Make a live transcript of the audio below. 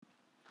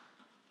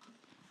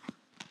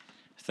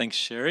Thanks,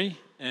 Sherry,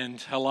 and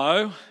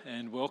hello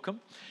and welcome.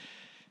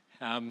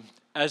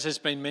 As has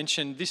been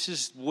mentioned, this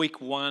is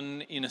week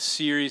one in a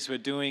series we're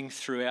doing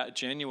throughout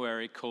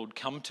January called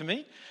Come to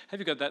Me. Have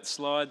you got that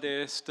slide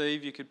there,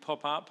 Steve? You could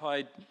pop up.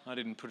 I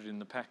didn't put it in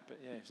the pack, but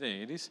yeah,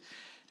 there it is.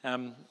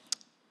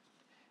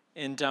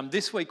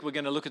 This week we're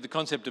going to look at the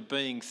concept of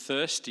being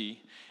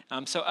thirsty.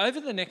 So over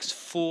the next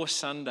 4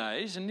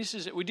 Sundays, and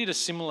we did a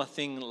similar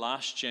thing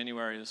last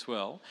January as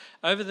well.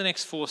 Over the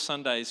next 4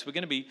 Sundays, we're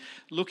going to be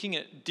looking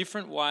at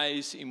different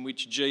ways in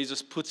which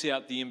Jesus puts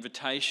out the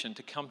invitation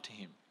to come to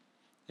him.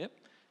 Yep,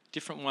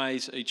 different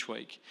ways each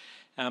week.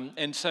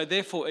 And so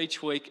therefore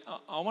each week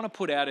I want to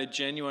put out a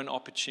genuine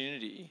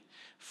opportunity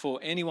for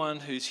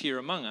anyone who's here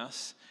among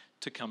us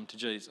to come to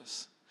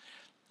Jesus.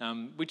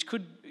 Which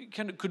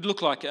could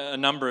look like a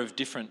number of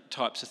different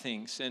types of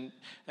things.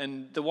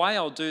 And the way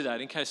I'll do that,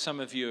 in case some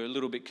of you are a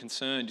little bit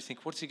concerned, you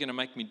think, what's he going to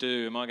make me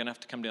do? Am I going to have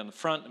to come down the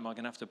front? Am I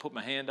going to have to put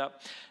my hand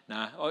up?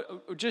 No,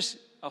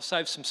 I'll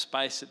save some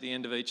space at the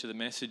end of each of the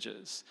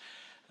messages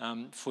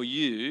for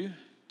you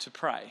to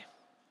pray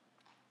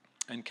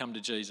and come to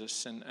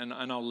Jesus, and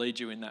I'll lead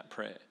you in that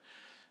prayer.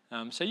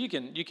 So you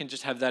can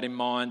just have that in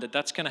mind,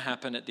 that's going to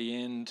happen at the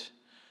end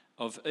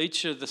of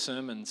each of the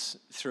sermons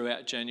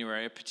throughout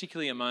January,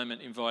 particularly a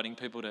moment inviting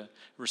people to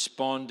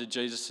respond to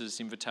Jesus'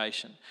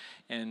 invitation.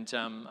 And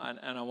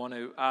I want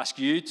to ask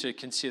you to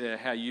consider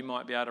how you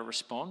might be able to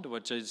respond to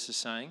what Jesus is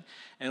saying,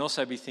 and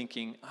also be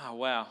thinking, oh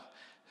wow,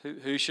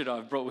 who should I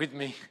have brought with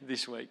me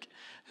this week?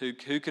 Who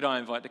could I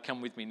invite to come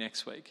with me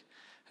next week?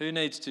 Who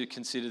needs to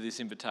consider this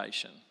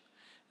invitation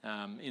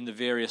in the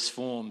various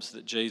forms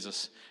that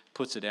Jesus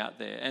puts it out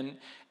there?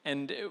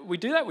 And we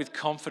do that with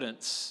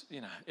confidence,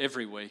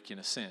 every week in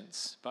a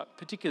sense, but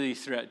particularly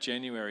throughout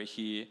January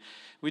here,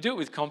 we do it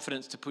with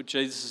confidence to put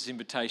Jesus'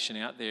 invitation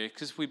out there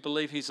because we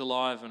believe he's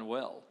alive and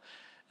well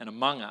and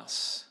among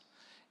us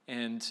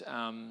and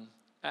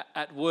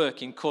at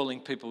work in calling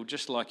people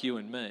just like you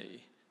and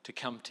me to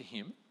come to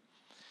him,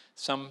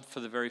 some for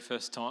the very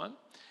first time,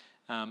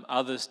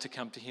 others to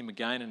come to him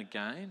again and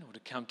again or to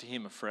come to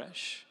him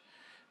afresh.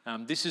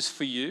 This is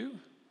for you.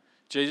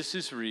 Jesus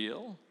is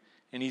real.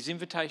 And his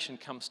invitation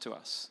comes to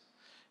us.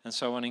 And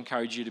so I want to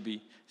encourage you to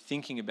be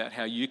thinking about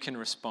how you can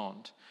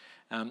respond.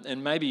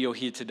 And maybe you're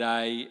here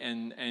today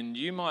and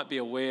you might be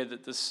aware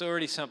that there's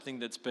already something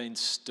that's been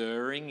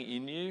stirring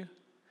in you,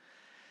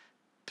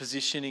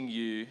 positioning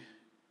you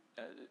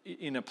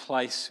in a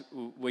place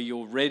where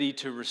you're ready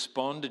to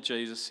respond to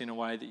Jesus in a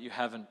way that you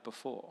haven't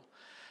before.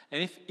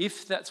 And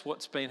if that's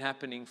what's been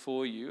happening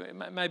for you,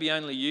 maybe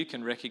only you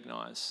can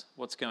recognise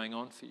what's going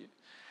on for you,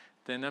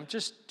 then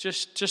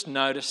just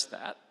notice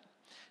that.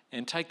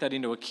 And take that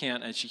into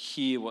account as you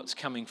hear what's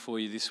coming for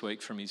you this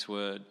week from his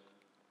word.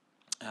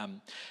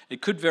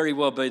 It could very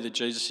well be that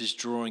Jesus is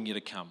drawing you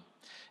to come.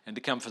 And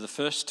to come for the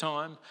first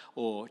time,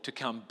 or to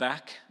come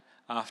back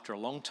after a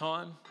long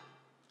time,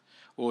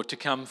 or to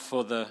come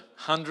for the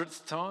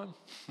 100th time.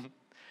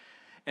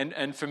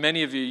 And for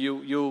many of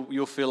you,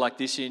 you'll feel like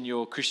this in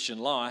your Christian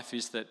life,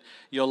 is that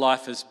your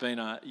life has been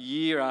a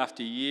year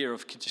after year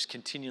of just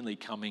continually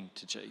coming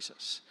to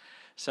Jesus.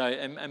 So,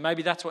 and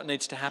maybe that's what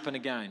needs to happen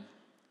again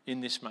in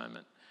this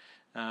moment.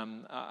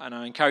 And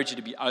I encourage you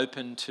to be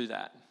open to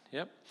that.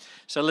 Yep.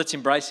 So let's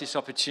embrace this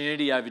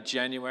opportunity over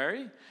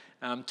January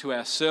to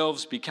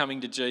ourselves be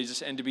coming to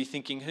Jesus and to be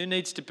thinking who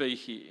needs to be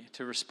here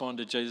to respond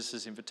to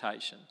Jesus'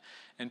 invitation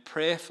and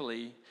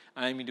prayerfully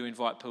aiming to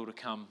invite people to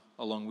come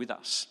along with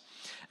us.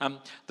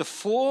 The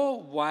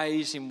 4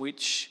 ways in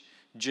which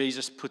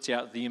Jesus puts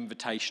out the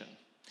invitation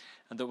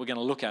and that we're going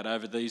to look at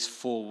over these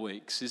 4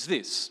 weeks is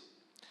this.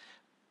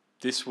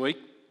 This week,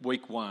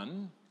 week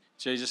 1,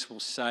 Jesus will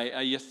say,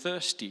 are you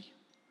thirsty?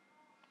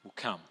 Well,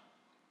 come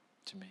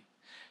to me.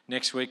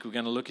 Next week, we're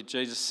going to look at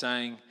Jesus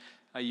saying,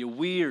 are you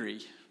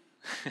weary?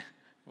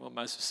 Well,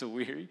 most of us are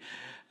weary.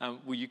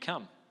 Will you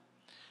come?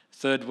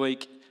 3rd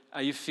week,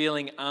 are you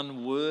feeling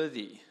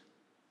unworthy?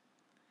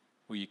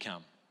 Will you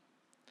come?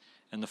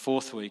 And the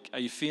 4th week, are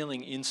you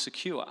feeling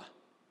insecure?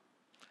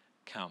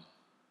 Come.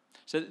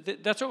 So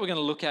that's what we're going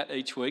to look at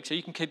each week. So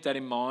you can keep that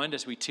in mind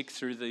as we tick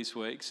through these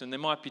weeks. And there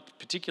might be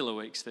particular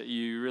weeks that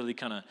you really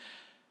kind of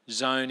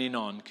zone in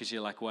on because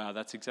you're like, wow,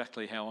 that's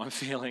exactly how I'm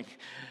feeling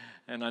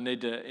and I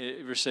need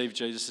to receive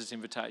Jesus'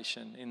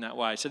 invitation in that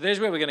way. So there's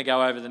where we're going to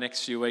go over the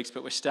next few weeks,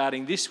 but we're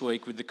starting this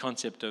week with the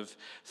concept of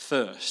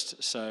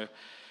thirst. So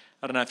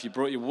I don't know if you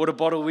brought your water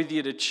bottle with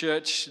you to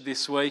church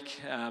this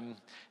week,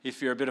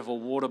 if you're a bit of a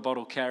water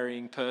bottle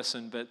carrying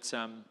person, but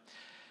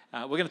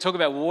we're going to talk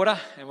about water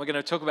and we're going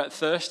to talk about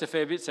thirst a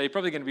fair bit, so you're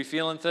probably going to be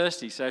feeling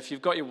thirsty. So if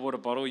you've got your water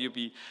bottle, you'll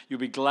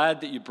be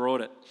glad that you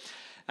brought it.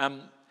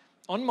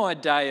 On my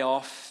day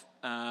off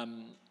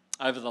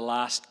over the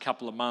last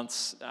couple of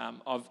months.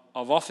 I've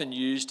often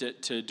used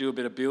it to do a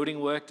bit of building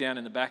work down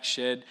in the back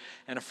shed,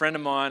 and a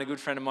good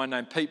friend of mine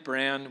named Pete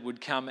Brown would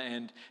come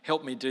and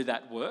help me do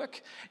that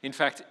work. In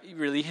fact,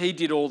 really, he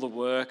did all the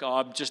work.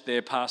 I'm just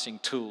there passing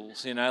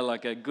tools,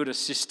 like a good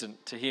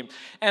assistant to him,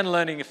 and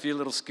learning a few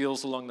little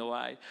skills along the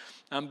way.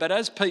 But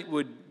as Pete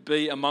would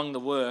be among the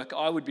work,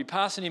 I would be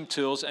passing him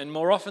tools, and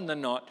more often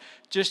than not,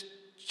 just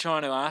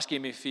trying to ask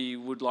him if he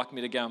would like me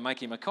to go and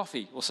make him a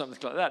coffee or something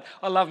like that.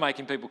 I love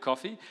making people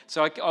coffee.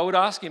 So I would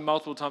ask him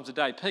multiple times a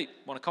day, Pete,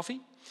 want a coffee?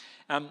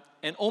 And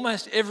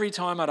almost every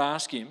time I'd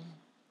ask him,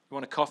 you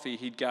want a coffee,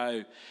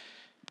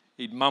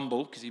 he'd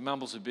mumble, because he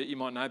mumbles a bit. You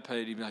might know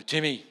Pete. He'd be like,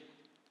 Jimmy,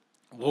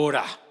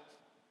 water,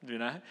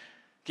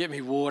 get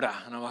me water.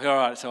 And I'm like, all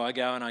right. So I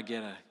go and I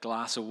get a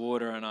glass of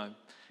water and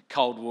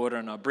cold water,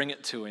 and I bring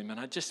it to him. And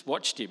I just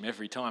watched him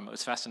every time. It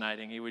was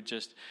fascinating.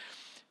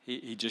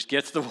 He just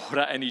gets the water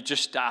and he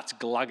just starts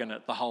glugging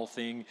it, the whole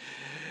thing.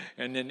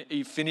 And then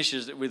he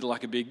finishes it with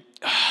like a big,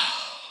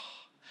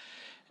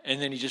 and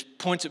then he just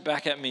points it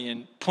back at me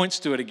and points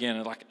to it again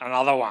and like,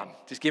 another one,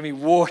 just give me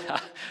water.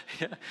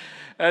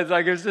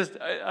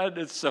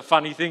 It's a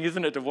funny thing,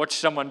 isn't it, to watch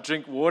someone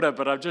drink water,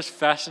 but I'm just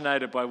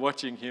fascinated by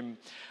watching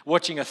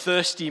a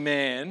thirsty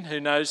man who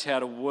knows how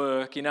to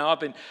work.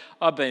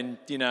 I've been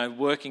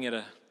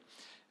working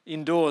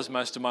indoors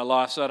most of my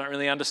life, so I don't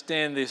really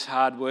understand this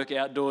hard work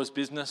outdoors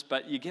business,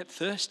 but you get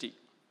thirsty.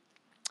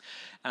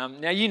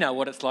 Now, you know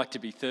what it's like to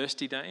be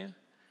thirsty, don't you?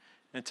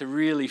 And to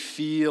really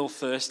feel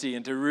thirsty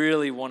and to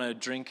really want to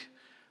drink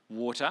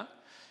water.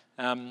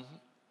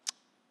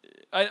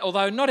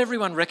 Although not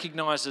everyone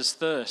recognises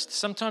thirst.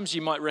 Sometimes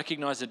you might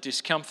recognise a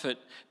discomfort,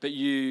 but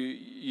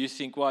you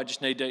think, well, I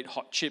just need to eat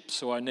hot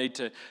chips, or I need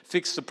to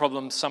fix the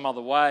problem some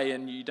other way,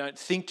 and you don't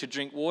think to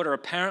drink water.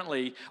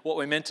 Apparently, what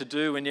we're meant to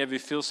do whenever you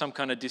feel some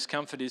kind of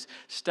discomfort is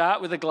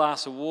start with a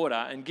glass of water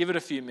and give it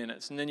a few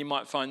minutes, and then you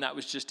might find that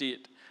was just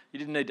it. You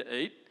didn't need to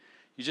eat,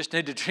 you just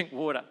need to drink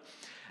water.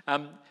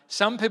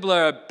 Some people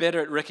are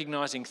better at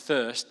recognising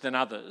thirst than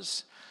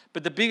others.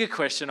 But the bigger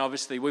question,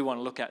 obviously, we want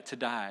to look at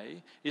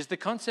today is the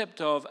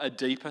concept of a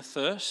deeper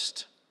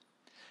thirst,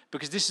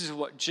 because this is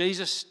what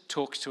Jesus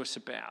talks to us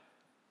about.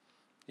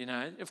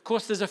 Of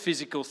course, there's a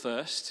physical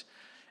thirst,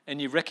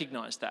 and you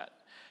recognise that.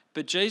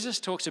 But Jesus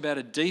talks about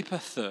a deeper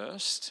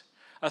thirst,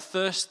 a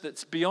thirst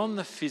that's beyond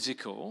the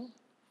physical,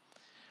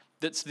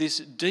 that's this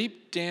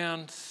deep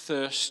down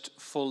thirst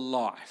for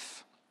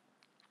life.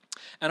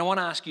 And I want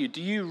to ask you,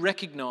 do you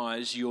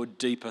recognise your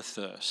deeper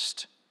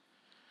thirst?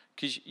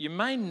 Because you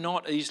may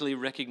not easily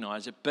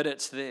recognise it, but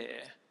it's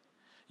there.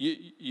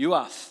 You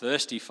are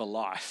thirsty for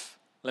life,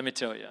 let me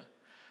tell you.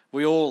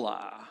 We all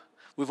are.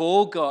 We've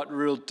all got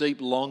real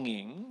deep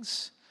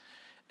longings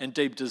and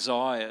deep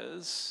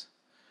desires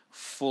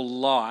for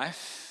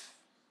life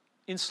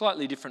in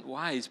slightly different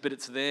ways, but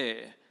it's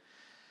there.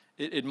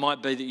 It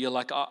might be that you're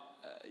like,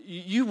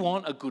 you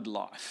want a good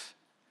life.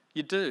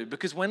 You do,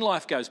 because when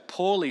life goes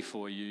poorly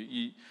for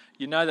you,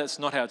 you know that's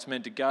not how it's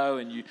meant to go,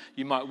 and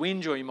you might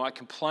whinge or you might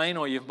complain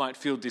or you might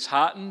feel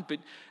disheartened, but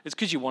it's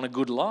because you want a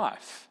good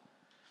life.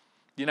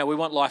 We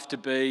want life to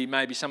be,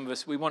 maybe some of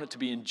us, we want it to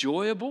be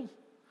enjoyable.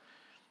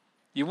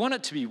 You want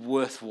it to be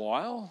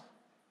worthwhile.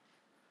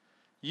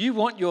 You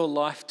want your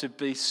life to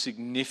be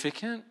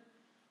significant.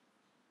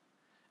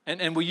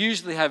 And we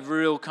usually have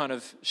real kind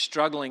of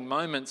struggling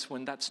moments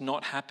when that's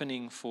not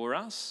happening for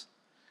us.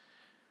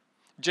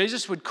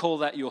 Jesus would call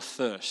that your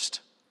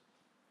thirst.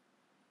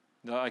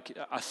 Like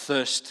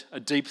a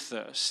deep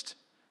thirst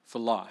for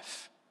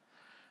life.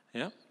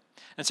 Yeah?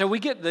 And so we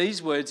get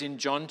these words in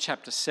John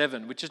chapter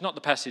 7, which is not the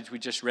passage we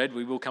just read.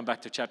 We will come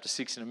back to chapter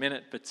 6 in a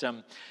minute. But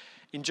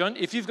in John,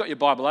 if you've got your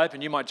Bible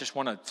open, you might just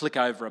want to flick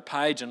over a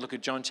page and look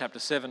at John chapter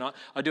 7.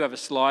 I do have a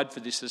slide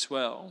for this as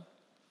well.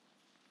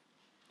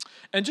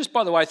 And just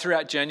by the way,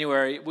 throughout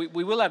January,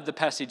 we will have the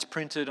passage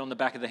printed on the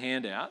back of the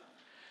handout.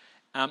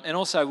 And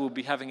also we'll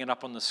be having it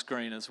up on the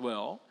screen as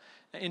well,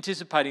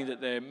 anticipating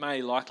that there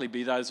may likely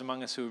be those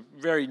among us who are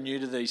very new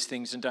to these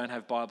things and don't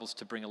have Bibles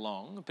to bring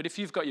along. But if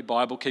you've got your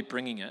Bible, keep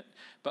bringing it.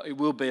 But it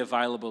will be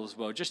available as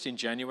well, just in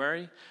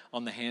January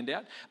on the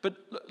handout. But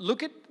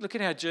look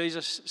at how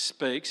Jesus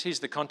speaks. Here's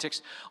the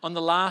context. On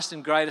the last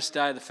and greatest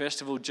day of the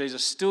festival,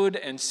 Jesus stood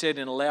and said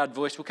in a loud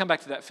voice, we'll come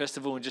back to that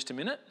festival in just a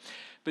minute,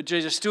 but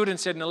Jesus stood and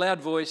said in a loud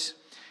voice,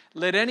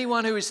 "Let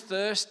anyone who is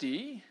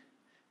thirsty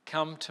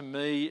come to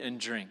me and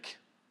drink."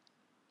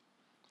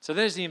 So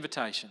there's the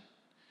invitation.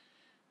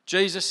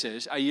 Jesus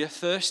says, are you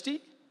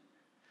thirsty?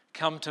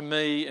 Come to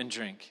me and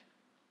drink.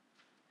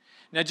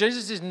 Now,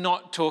 Jesus is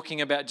not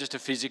talking about just a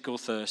physical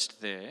thirst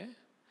there.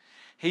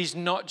 He's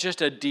not just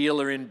a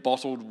dealer in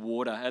bottled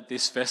water at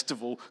this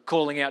festival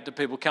calling out to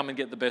people, come and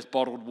get the best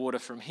bottled water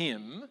from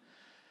him.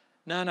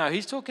 No,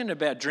 he's talking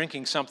about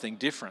drinking something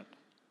different.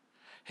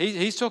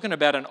 He's talking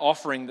about an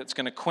offering that's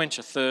going to quench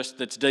a thirst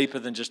that's deeper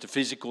than just a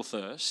physical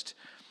thirst.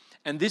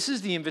 And this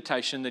is the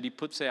invitation that he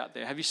puts out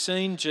there. Have you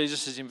seen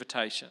Jesus'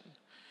 invitation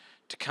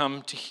to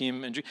come to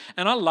him and drink?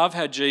 And I love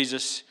how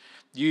Jesus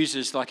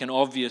uses like an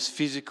obvious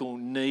physical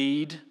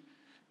need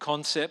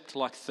concept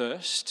like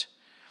thirst.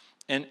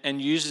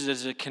 and uses it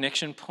as a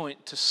connection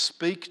point to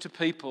speak to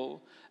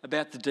people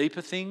about the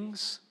deeper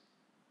things,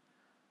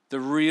 the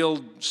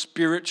real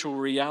spiritual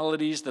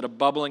realities that are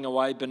bubbling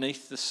away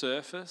beneath the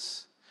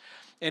surface.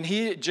 And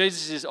here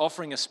Jesus is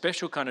offering a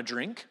special kind of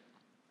drink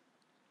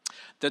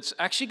that's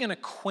actually going to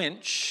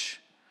quench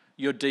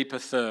your deeper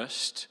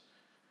thirst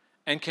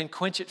and can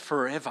quench it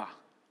forever.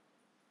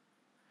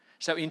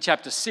 So in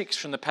chapter 6,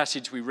 from the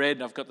passage we read,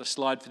 and I've got the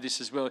slide for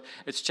this as well,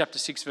 it's chapter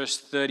 6, verse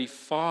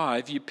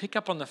 35, you pick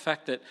up on the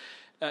fact that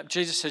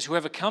Jesus says,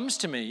 whoever comes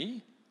to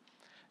me,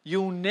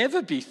 you'll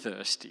never be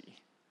thirsty.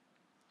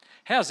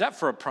 How's that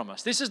for a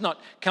promise? This is not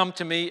come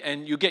to me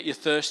and you'll get your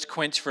thirst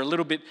quenched for a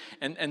little bit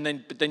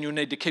but then you'll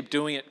need to keep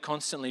doing it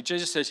constantly.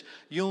 Jesus says,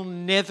 you'll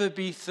never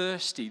be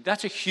thirsty.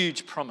 That's a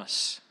huge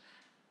promise.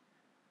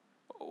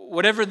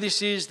 Whatever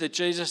this is that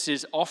Jesus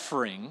is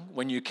offering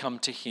when you come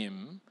to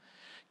him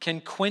can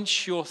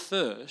quench your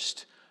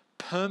thirst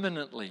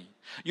permanently.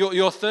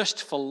 Your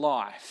thirst for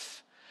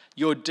life,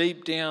 your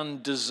deep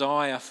down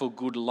desire for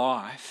good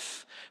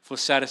life, for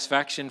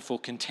satisfaction, for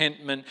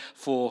contentment,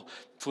 for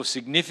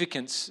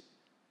significance,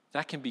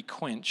 that can be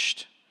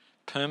quenched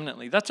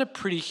permanently. That's a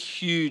pretty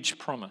huge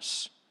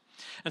promise.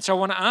 And so I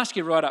want to ask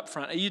you right up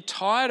front, are you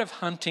tired of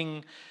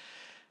hunting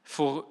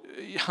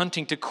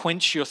to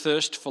quench your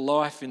thirst for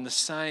life in the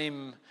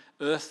same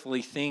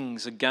earthly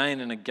things again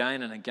and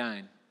again and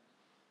again?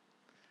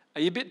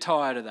 Are you a bit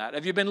tired of that?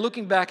 Have you been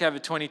looking back over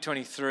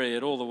 2023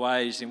 at all the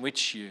ways in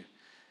which you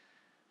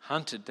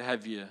hunted to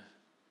have your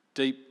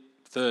deep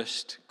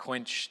thirst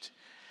quenched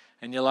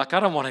and you're like, I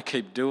don't want to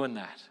keep doing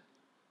that?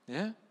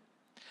 Yeah?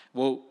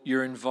 Well,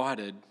 you're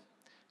invited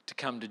to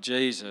come to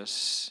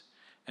Jesus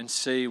and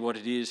see what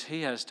it is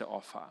he has to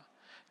offer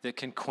that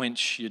can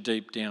quench your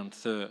deep down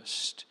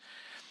thirst.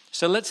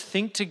 So let's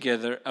think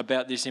together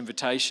about this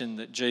invitation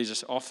that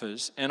Jesus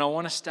offers. And I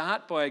want to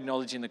start by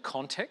acknowledging the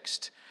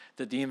context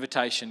that the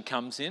invitation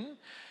comes in.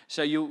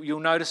 So you'll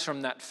notice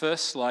from that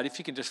first slide, if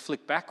you can just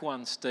flick back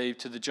one, Steve,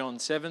 to the John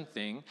 7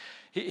 thing,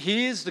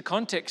 here's the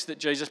context that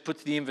Jesus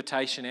puts the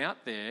invitation out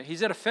there.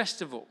 He's at a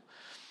festival.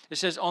 It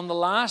says, on the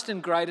last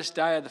and greatest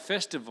day of the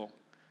festival.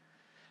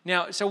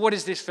 Now, so what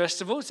is this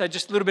festival? So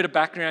just a little bit of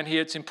background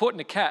here. It's important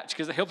to catch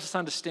because it helps us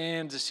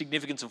understand the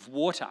significance of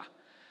water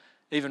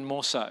even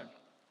more so.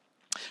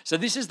 So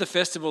this is the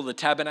Festival of the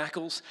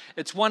Tabernacles.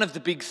 It's one of the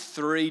big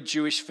 3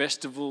 Jewish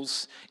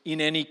festivals in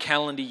any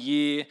calendar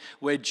year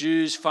where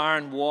Jews far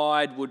and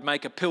wide would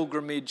make a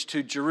pilgrimage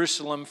to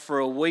Jerusalem for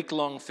a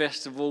week-long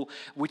festival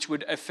which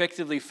would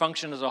effectively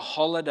function as a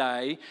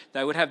holiday.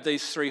 They would have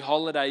these 3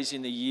 holidays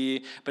in the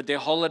year, but their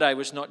holiday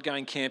was not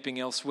going camping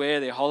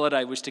elsewhere. Their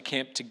holiday was to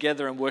camp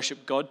together and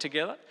worship God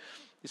together.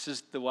 This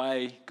is the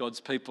way God's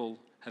people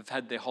have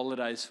had their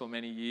holidays for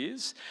many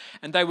years.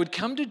 And they would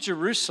come to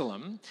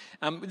Jerusalem.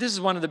 This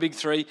is one of the big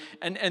 3.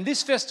 And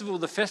this festival,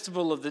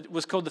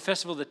 was called the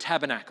Festival of the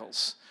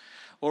Tabernacles,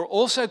 or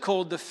also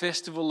called the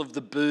Festival of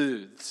the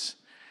Booths.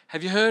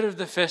 Have you heard of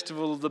the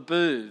Festival of the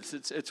Booths?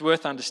 It's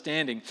worth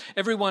understanding.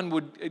 Everyone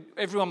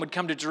would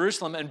come to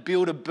Jerusalem and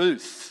build a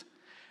booth,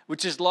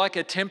 which is like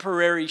a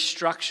temporary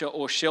structure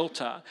or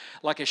shelter,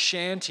 like a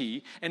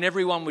shanty, and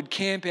everyone would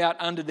camp out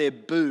under their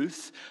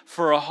booth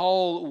for a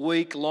whole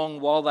week long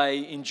while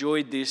they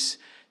enjoyed this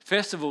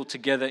festival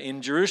together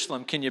in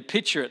Jerusalem. Can you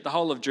picture it? The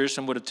whole of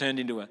Jerusalem would have turned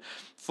into a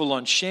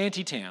full-on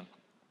shanty town.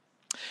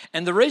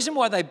 And the reason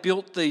why they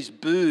built these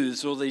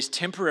booths or these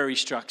temporary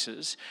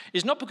structures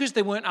is not because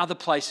there weren't other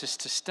places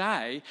to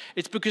stay.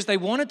 It's because they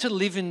wanted to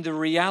live in the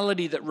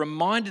reality that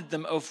reminded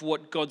them of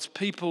what God's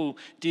people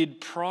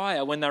did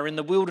prior when they were in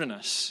the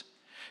wilderness.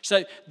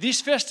 So this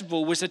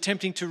festival was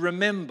attempting to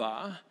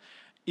remember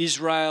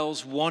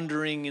Israel's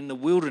wandering in the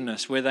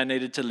wilderness where they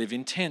needed to live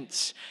in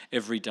tents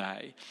every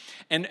day.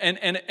 And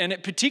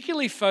it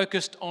particularly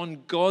focused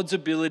on God's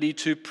ability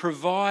to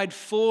provide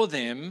for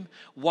them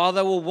while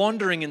they were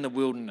wandering in the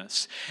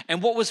wilderness.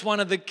 And what was one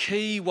of the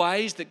key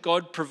ways that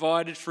God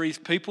provided for his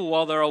people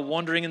while they were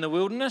wandering in the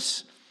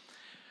wilderness?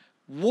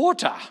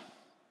 Water.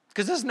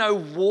 Because there's no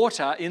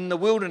water in the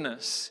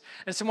wilderness.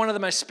 And so one of the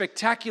most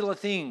spectacular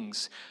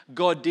things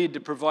God did to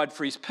provide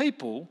for his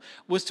people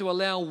was to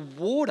allow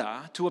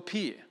water to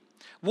appear.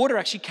 Water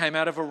actually came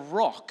out of a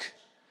rock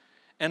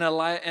and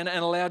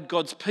allowed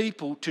God's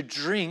people to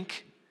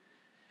drink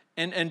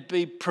and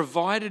be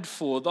provided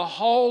for the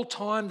whole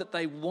time that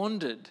they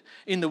wandered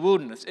in the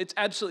wilderness. It's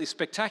absolutely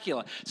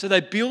spectacular. So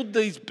they build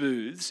these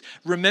booths,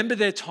 remember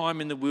their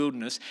time in the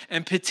wilderness,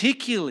 and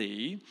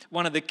particularly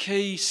one of the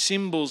key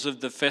symbols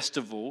of the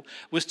festival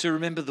was to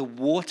remember the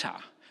water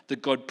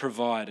that God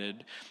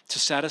provided to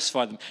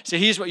satisfy them. So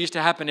here's what used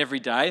to happen every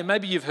day, and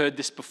maybe you've heard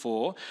this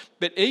before,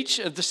 but each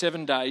of the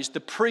 7 days,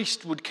 the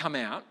priest would come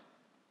out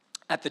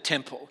at the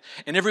temple,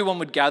 and everyone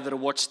would gather to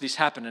watch this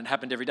happen, and it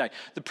happened every day.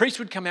 The priest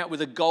would come out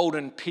with a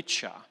golden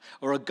pitcher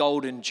or a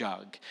golden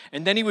jug,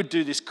 and then he would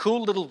do this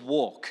cool little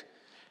walk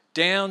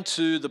down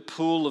to the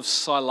pool of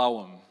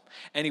Siloam,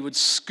 and he would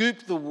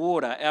scoop the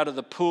water out of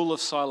the pool of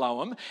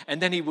Siloam,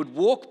 and then he would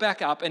walk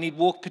back up, and he'd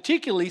walk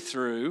particularly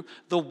through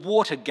the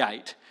water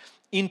gate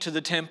into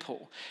the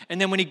temple. And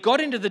then when he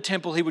got into the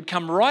temple, he would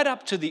come right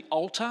up to the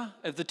altar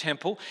of the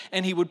temple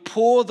and he would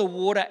pour the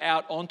water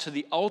out onto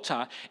the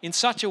altar in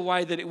such a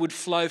way that it would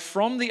flow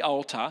from the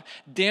altar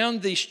down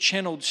this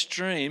channeled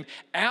stream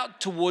out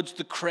towards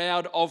the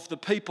crowd of the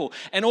people.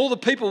 And all the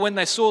people, when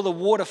they saw the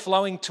water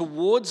flowing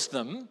towards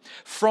them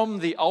from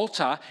the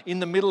altar in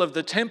the middle of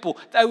the temple,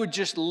 they would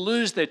just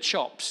lose their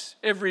chops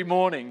every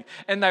morning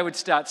and they would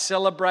start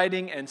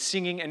celebrating and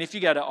singing. And if you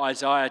go to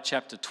Isaiah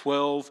chapter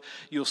 12,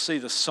 you'll see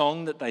the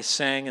song that they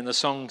sang, and the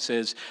song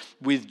says,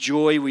 "With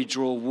joy we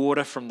draw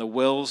water from the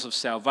wells of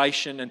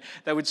salvation." And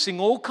they would sing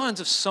all kinds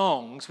of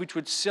songs which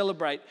would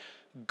celebrate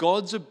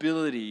God's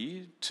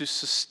ability to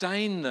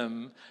sustain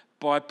them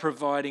by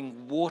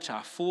providing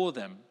water for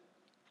them.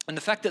 And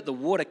the fact that the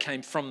water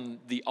came from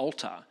the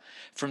altar,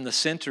 from the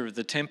center of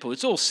the temple,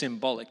 it's all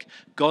symbolic.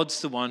 God's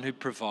the one who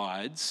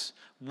provides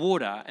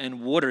water,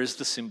 and water is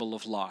the symbol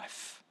of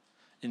life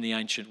in the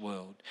ancient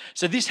world.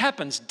 So this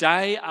happens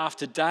day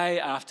after day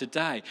after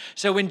day.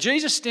 So when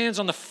Jesus stands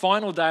on the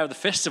final day of the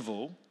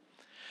festival,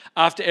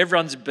 after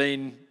everyone's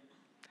been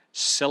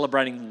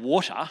celebrating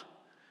water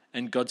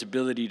and God's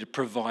ability to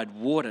provide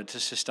water to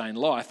sustain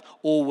life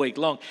all week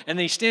long, and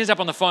then he stands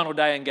up on the final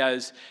day and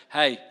goes,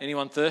 "Hey,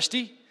 anyone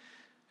thirsty?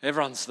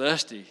 Everyone's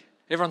thirsty.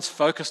 Everyone's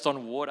focused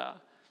on water.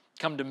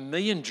 Come to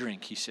me and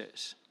drink," he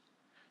says.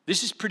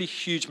 This is a pretty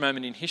huge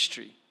moment in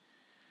history.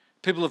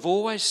 People have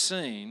always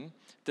seen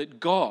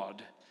that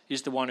God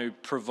is the one who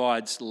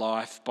provides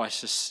life by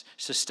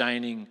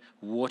sustaining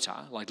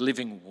water, like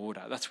living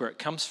water. That's where it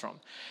comes from.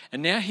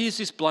 And now here's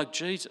this bloke,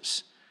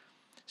 Jesus,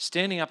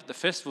 standing up at the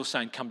festival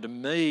saying, "Come to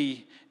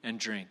me and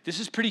drink." This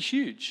is pretty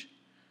huge.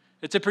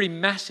 It's a pretty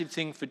massive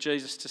thing for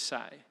Jesus to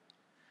say.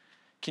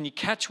 Can you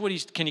catch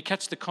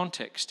the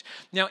context?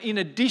 Now, in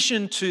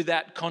addition to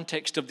that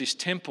context of this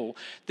temple,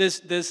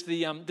 there's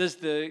the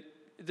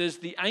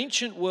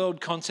ancient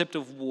world concept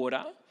of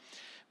water,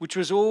 which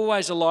was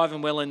always alive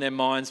and well in their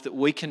minds, that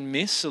we can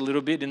miss a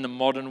little bit in the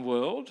modern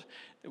world.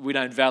 We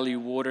don't value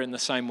water in the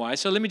same way.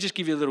 So let me just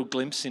give you a little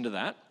glimpse into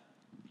that.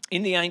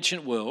 In the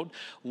ancient world,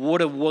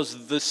 water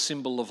was the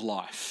symbol of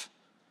life.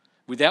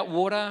 Without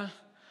water,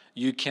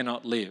 you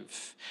cannot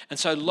live. And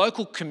so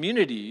local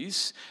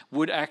communities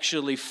would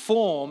actually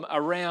form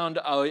around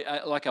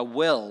like a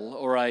well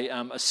or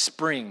a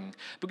spring,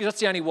 because that's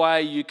the only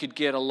way you could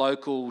get a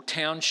local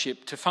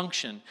township to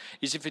function,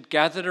 is if it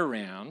gathered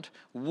around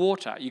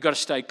water. You've got to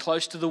stay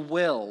close to the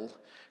well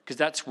because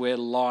that's where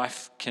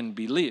life can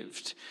be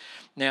lived.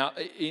 Now,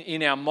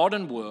 in our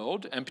modern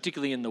world, and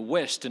particularly in the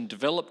West and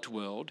developed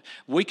world,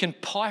 we can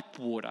pipe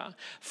water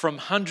from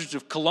hundreds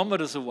of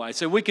kilometres away.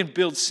 So we can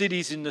build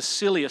cities in the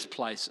silliest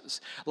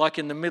places, like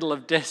in the middle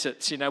of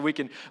deserts. You know, we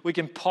can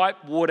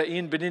pipe water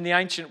in, but in the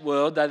ancient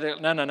world, they're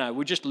no,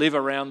 we just live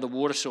around the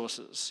water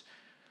sources.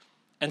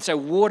 And so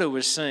water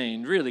was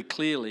seen really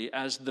clearly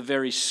as the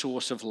very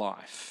source of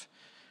life.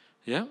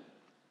 Yeah?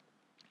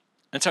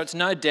 And so it's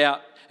no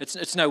doubt,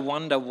 it's no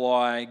wonder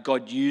why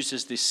God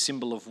uses this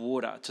symbol of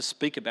water to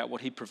speak about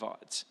what he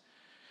provides.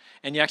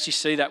 And you actually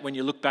see that when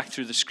you look back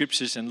through the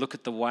scriptures and look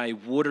at the way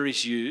water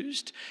is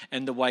used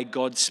and the way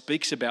God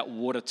speaks about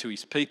water to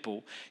his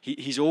people.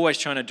 He's always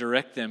trying to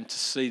direct them to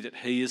see that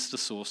he is the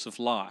source of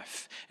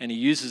life. And he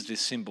uses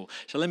this symbol.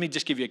 So let me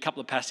just give you a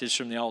couple of passages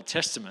from the Old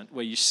Testament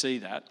where you see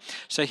that.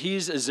 So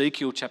here's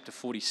Ezekiel chapter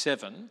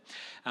 47.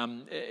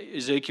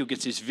 Ezekiel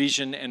gets his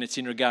vision and it's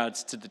in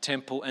regards to the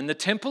temple. And the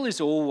temple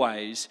is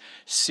always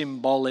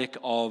symbolic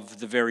of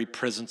the very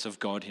presence of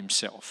God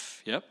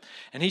himself. Yep.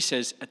 And he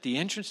says, at the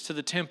entrance to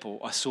the temple,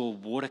 I saw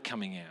water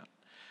coming out,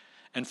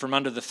 and from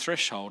under the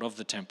threshold of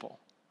the temple.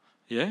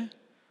 Yeah?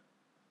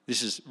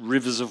 This is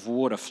rivers of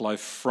water flow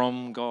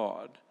from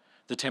God,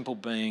 the temple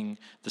being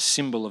the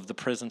symbol of the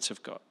presence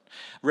of God.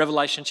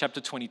 Revelation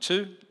chapter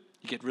 22,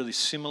 you get really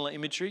similar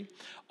imagery.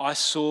 I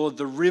saw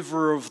the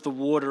river of the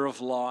water of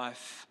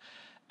life,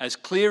 as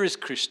clear as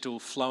crystal,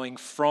 flowing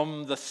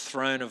from the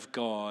throne of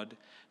God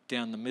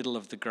down the middle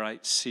of the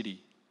great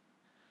city.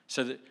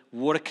 So that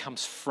water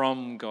comes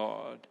from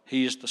God.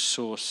 He is the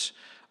source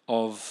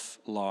of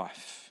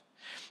life.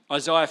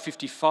 Isaiah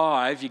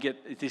 55, you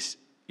get this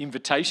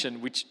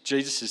invitation, which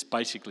Jesus is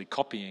basically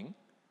copying.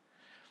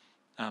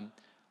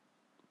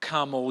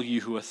 Come all you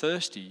who are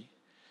thirsty,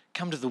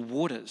 come to the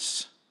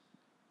waters.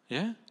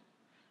 Yeah?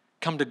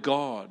 Come to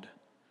God,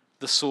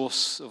 the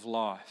source of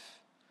life.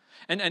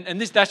 And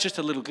that's just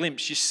a little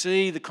glimpse. You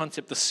see the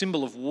concept, the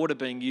symbol of water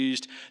being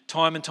used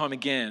time and time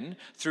again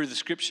through the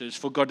scriptures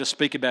for God to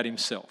speak about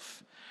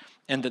himself,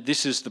 and that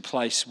this is the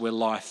place where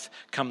life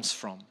comes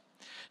from.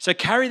 So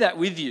carry that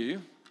with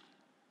you,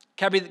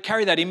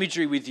 carry that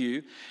imagery with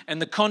you,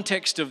 and the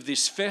context of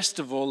this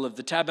festival of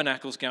the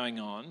tabernacles going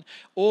on,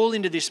 all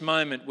into this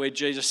moment where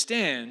Jesus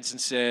stands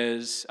and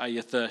says, are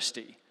you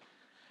thirsty?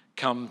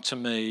 Come to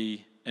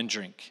me and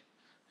drink.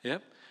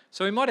 Yep.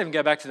 So we might even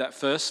go back to that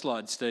first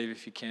slide, Steve,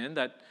 if you can.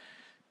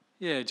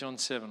 John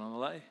 7 on the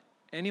left.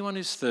 Anyone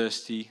who's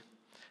thirsty,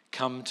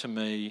 come to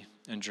me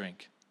and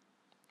drink.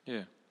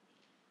 Yeah.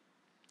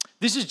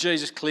 This is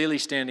Jesus clearly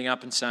standing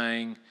up and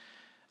saying,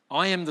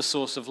 I am the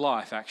source of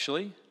life,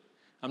 actually.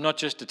 I'm not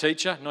just a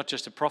teacher, not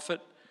just a prophet.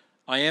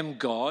 I am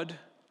God,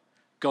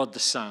 God the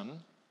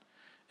Son.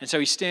 And so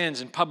he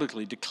stands and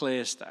publicly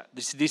declares that.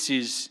 This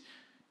is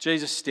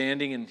Jesus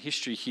standing in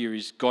history here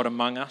is God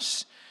among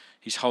us.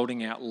 He's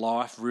holding out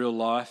life, real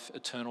life,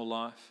 eternal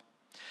life.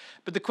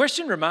 But the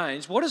question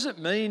remains, what does it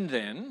mean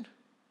then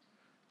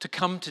to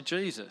come to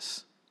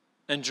Jesus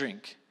and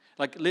drink?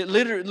 Like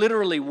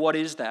literally, what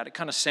is that? It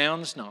kind of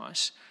sounds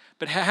nice.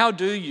 But what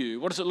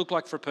does it look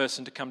like for a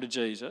person to come to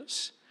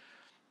Jesus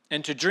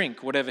and to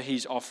drink whatever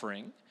he's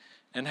offering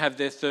and have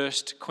their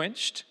thirst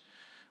quenched?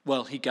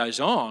 Well, he goes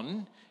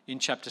on in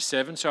chapter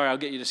 7. Sorry, I'll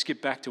get you to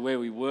skip back to where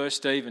we were,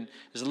 Steve, and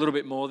there's a little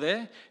bit more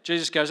there.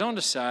 Jesus goes on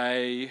to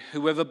say,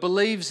 whoever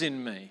believes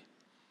in me.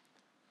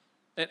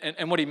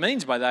 And what he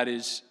means by that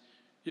is,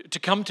 to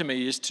come to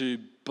me is to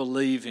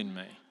believe in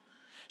me.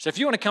 So if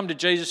you want to come to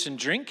Jesus and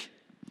drink,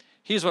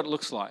 here's what it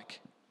looks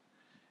like.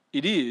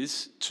 It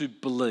is to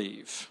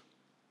believe.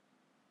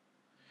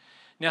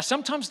 Now,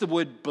 sometimes the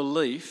word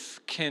belief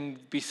can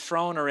be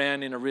thrown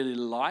around in a really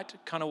light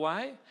kind of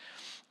way.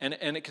 And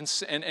it can,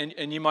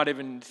 and you might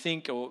even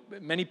think, or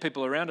many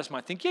people around us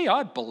might think, yeah,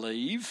 I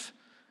believe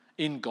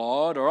in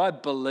God, or I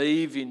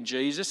believe in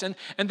Jesus. And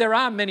there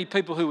are many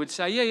people who would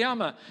say,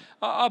 yeah,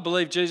 I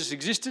believe Jesus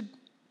existed.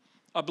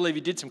 I believe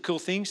he did some cool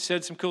things,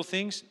 said some cool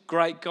things,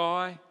 great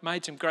guy,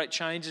 made some great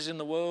changes in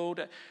the world.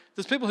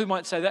 There's people who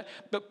might say that.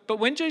 But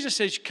when Jesus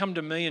says, come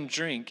to me and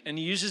drink, and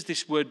he uses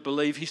this word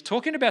believe, he's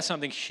talking about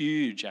something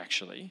huge,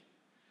 actually.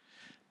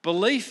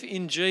 Belief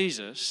in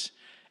Jesus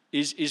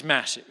is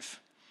massive.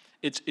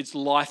 It's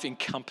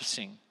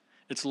life-encompassing.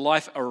 It's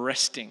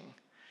life-arresting.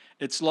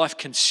 It's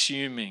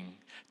life-consuming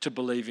to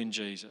believe in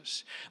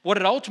Jesus. What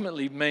it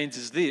ultimately means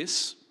is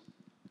this: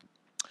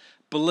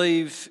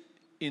 believe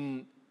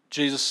in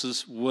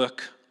Jesus'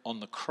 work on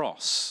the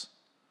cross.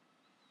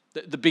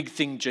 The big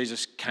thing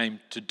Jesus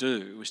came to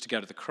do was to go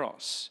to the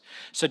cross.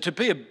 So to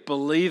be a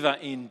believer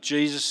in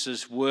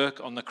Jesus' work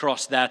on the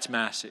cross, that's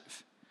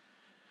massive.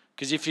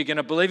 Because if you're going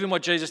to believe in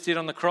what Jesus did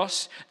on the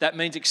cross, that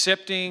means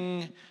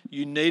accepting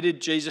you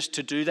needed Jesus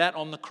to do that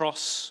on the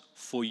cross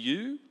for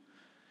you,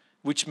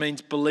 which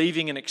means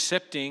believing and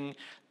accepting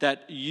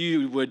that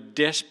you were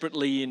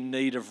desperately in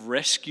need of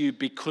rescue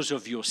because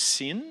of your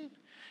sin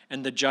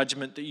and the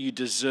judgment that you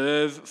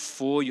deserve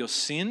for your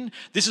sin.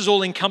 This is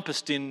all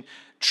encompassed in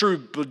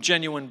true,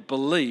 genuine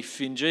belief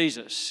in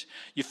Jesus.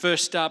 You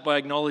first start by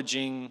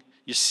acknowledging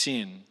your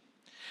sin.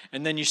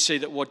 And then you see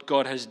that what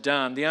God has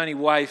done, the only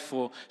way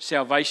for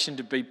salvation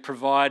to be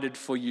provided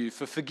for you,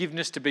 for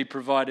forgiveness to be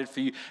provided for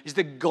you, is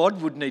that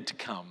God would need to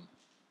come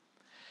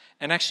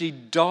and actually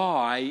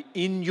die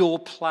in your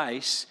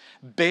place,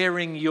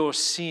 bearing your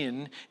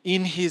sin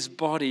in his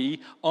body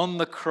on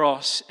the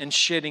cross and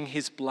shedding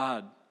his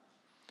blood.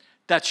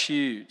 That's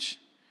huge.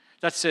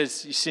 That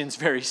says your sin's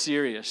very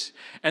serious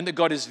and that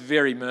God is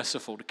very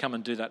merciful to come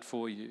and do that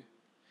for you.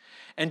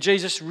 And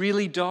Jesus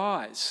really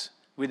dies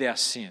with our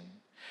sin.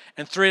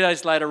 And 3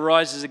 days later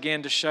rises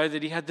again to show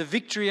that he had the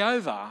victory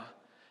over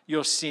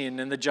your sin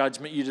and the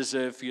judgment you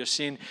deserve for your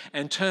sin,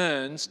 and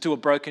turns to a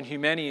broken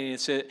humanity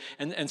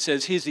and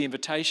says, here's the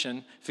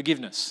invitation,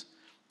 forgiveness.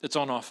 It's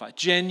on offer,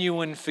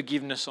 genuine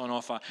forgiveness on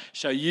offer.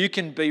 So you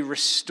can be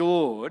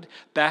restored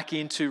back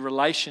into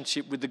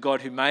relationship with the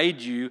God who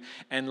made you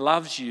and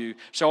loves you.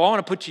 So I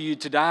want to put to you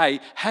today,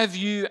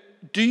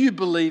 do you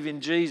believe in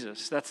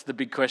Jesus? That's the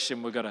big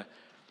question we've got to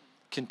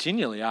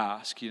continually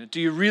ask. Do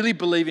you really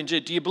believe in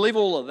Jesus? Do you believe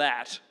all of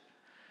that?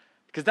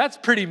 Because that's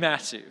pretty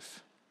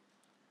massive.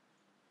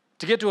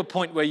 To get to a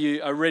point where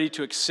you are ready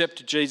to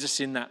accept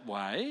Jesus in that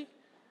way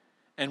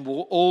and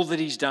all that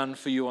he's done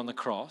for you on the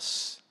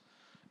cross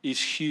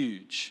is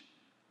huge.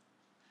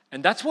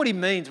 And that's what he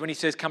means when he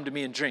says, come to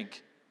me and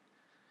drink.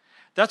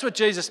 That's what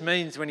Jesus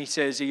means when he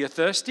says, are you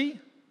thirsty?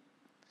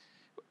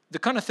 The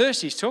kind of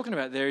thirst he's talking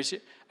about there is,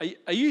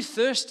 are you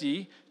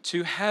thirsty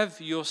to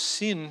have your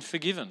sin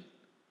forgiven?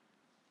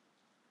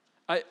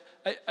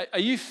 Are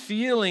you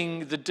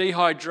feeling the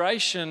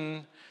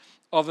dehydration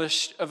of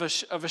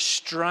a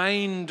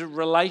strained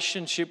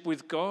relationship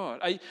with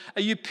God?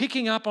 Are you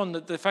picking up on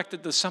the fact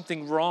that there's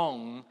something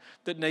wrong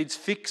that needs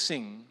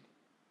fixing?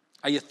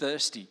 Are you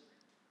thirsty?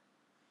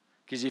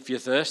 Because if you're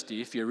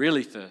thirsty, if you're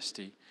really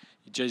thirsty,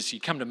 Jesus, you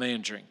come to me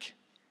and drink,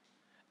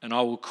 and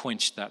I will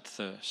quench that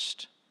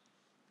thirst.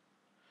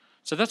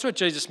 So that's what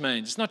Jesus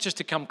means. It's not just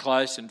to come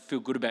close and feel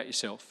good about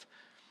yourself.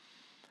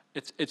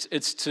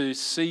 It's to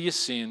see your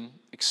sin,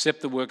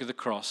 accept the work of the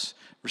cross,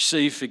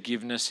 receive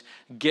forgiveness,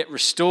 get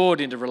restored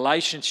into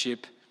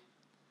relationship,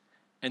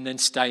 and then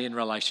stay in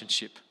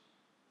relationship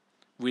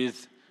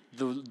with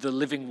the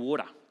living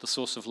water, the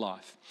source of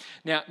life.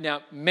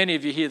 Now, many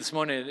of you here this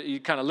morning, you're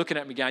kind of looking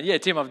at me going, yeah,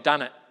 Tim, I've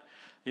done it.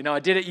 I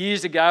did it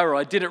years ago, or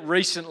I did it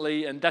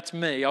recently, and that's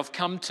me. I've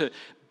come to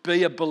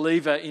be a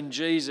believer in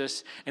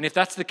Jesus. And if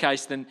that's the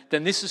case, then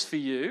this is for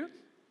you.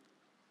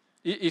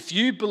 If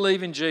you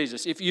believe in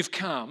Jesus, if you've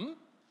come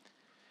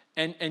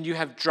and you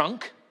have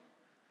drunk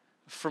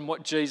from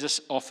what Jesus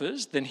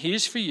offers, then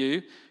here's for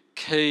you,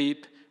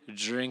 keep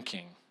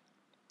drinking.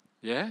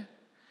 Yeah?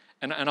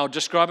 And I'll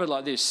describe it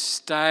like this.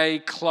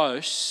 Stay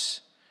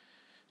close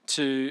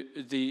to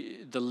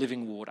the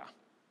living water.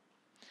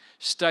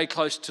 Stay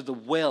close to the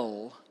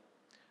well,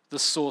 the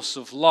source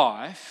of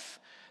life.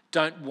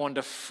 Don't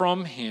wander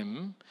from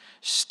him.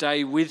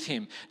 Stay with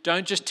him.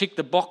 Don't just tick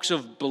the box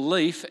of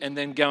belief and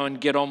then go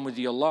and get on with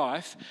your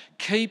life.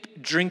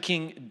 Keep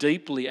drinking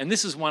deeply. And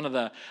this is one of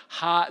the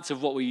hearts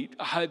of what we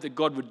hope that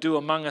God would do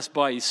among us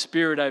by his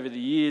Spirit over the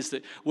years,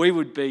 that we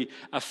would be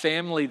a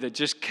family that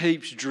just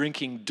keeps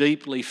drinking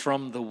deeply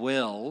from the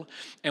well,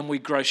 and we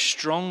grow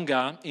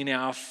stronger in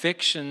our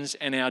affections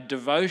and our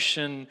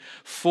devotion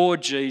for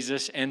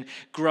Jesus, and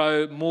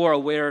grow more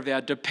aware of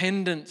our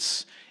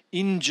dependence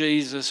in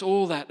Jesus,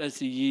 all that as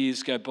the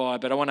years go by.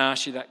 But I want to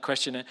ask you that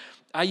question.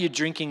 Are you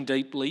drinking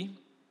deeply?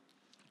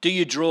 Do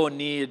you draw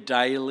near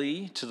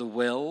daily to the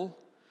well?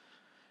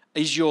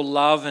 Is your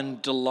love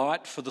and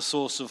delight for the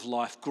source of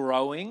life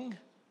growing?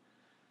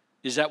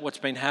 Is that what's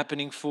been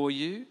happening for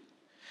you?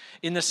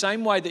 In the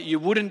same way that you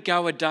wouldn't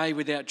go a day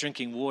without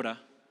drinking water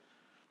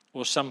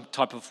or some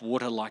type of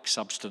water-like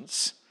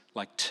substance,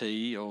 like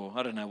tea, or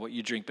I don't know what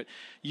you drink, but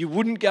you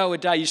wouldn't go a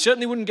day, you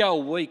certainly wouldn't go a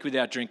week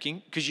without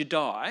drinking because you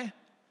die.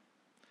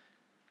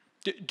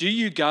 Do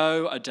you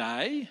go a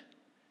day?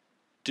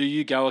 Do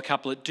you go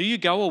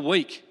a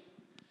week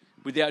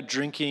without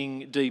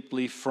drinking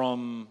deeply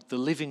from the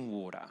living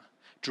water,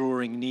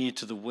 drawing near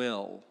to the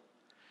well,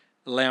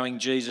 allowing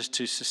Jesus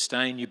to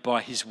sustain you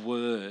by his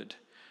word?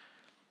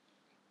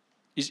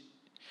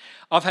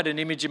 I've had an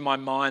image in my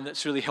mind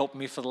that's really helped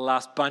me for the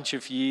last bunch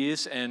of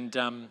years, and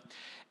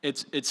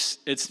it's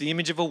the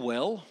image of a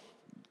well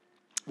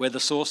where the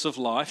source of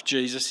life,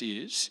 Jesus,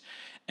 is,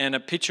 and a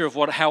picture of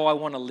how I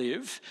want to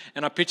live.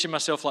 And I picture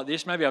myself like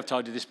this. Maybe I've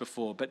told you this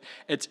before, but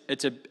it's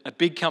a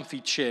big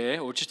comfy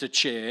chair, or just a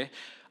chair,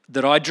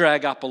 that I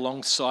drag up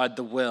alongside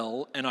the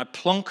well, and I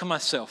plonk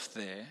myself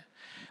there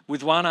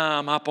with one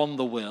arm up on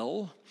the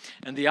well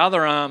and the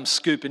other arm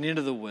scooping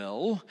into the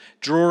well,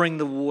 drawing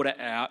the water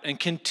out and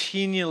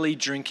continually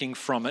drinking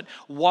from it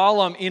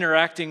while I'm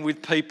interacting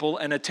with people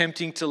and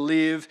attempting to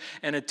live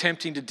and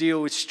attempting to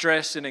deal with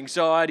stress and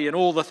anxiety and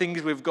all the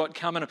things we've got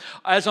coming.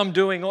 As I'm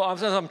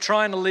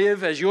trying to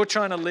live, as you're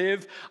trying to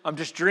live, I'm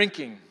just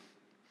drinking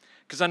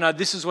because I know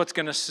this is what's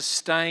going to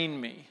sustain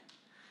me.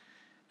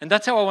 And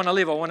that's how I want to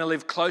live. I want to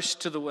live close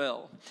to the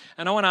well.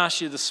 And I want to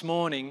ask you this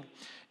morning,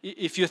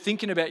 if you're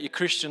thinking about your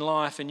Christian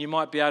life, and you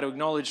might be able to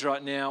acknowledge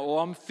right now,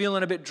 or I'm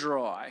feeling a bit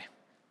dry,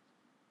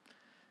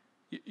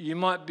 you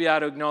might be able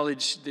to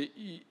acknowledge that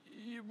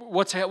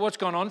what's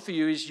gone on for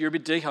you is you're a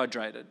bit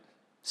dehydrated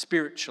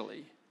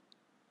spiritually.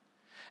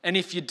 And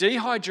if you're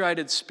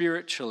dehydrated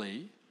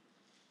spiritually,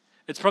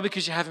 it's probably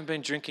because you haven't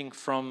been drinking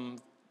from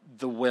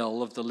the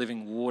well of the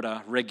living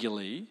water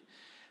regularly,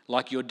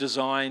 like you're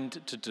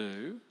designed to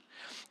do.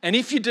 And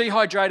if you're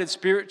dehydrated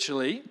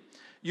spiritually,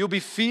 you'll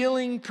be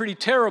feeling pretty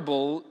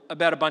terrible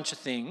about a bunch of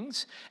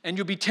things, and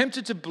you'll be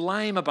tempted to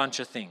blame a bunch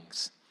of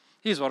things.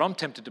 Here's what I'm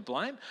tempted to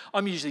blame.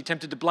 I'm usually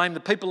tempted to blame the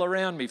people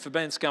around me for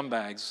being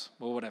scumbags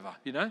or whatever,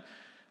 you know.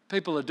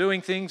 People are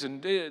doing things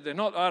and they're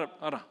not, I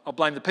don't know. I'll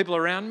blame the people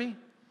around me.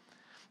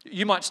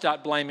 You might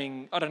start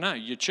blaming, I don't know,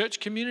 your church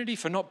community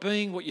for not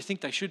being what you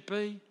think they should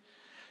be.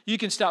 You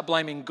can start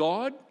blaming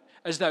God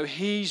as though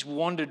he's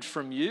wandered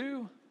from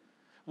you.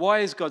 Why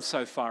is God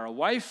so far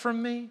away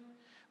from me?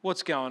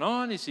 What's going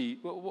on? Is he?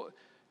 What?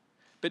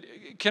 But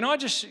can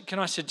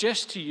I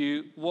suggest to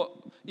you,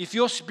 if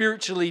you're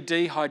spiritually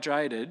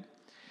dehydrated,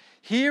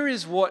 here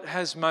is what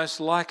has most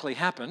likely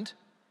happened.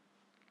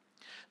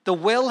 The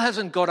well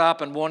hasn't got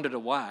up and wandered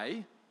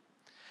away,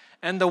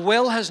 and the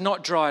well has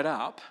not dried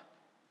up.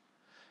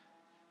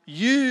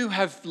 You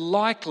have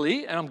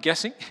likely, and I'm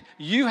guessing,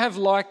 you have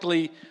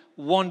likely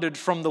wandered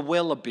from the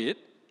well a bit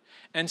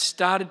and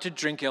started to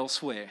drink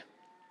elsewhere.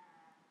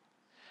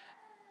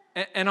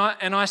 And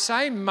I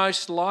say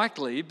most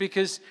likely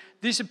because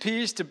this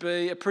appears to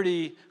be a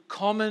pretty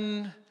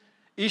common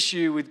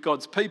issue with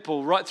God's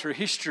people right through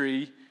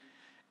history,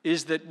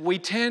 is that we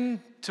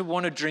tend to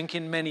want to drink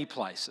in many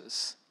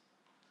places.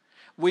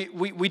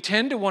 We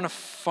tend to want to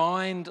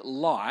find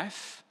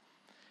life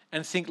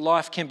and think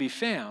life can be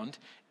found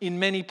in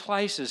many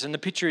places. And the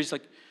picture is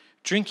like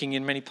drinking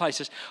in many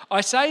places.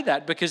 I say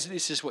that because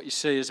this is what you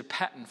see as a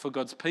pattern for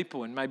God's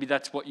people, and maybe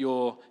that's what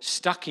you're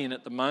stuck in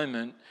at the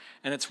moment,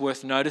 and it's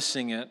worth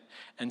noticing it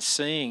and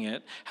seeing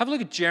it. Have a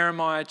look at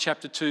Jeremiah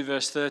chapter 2,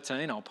 verse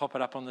 13. I'll pop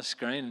it up on the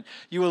screen.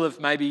 You will have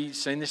maybe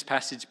seen this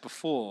passage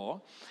before.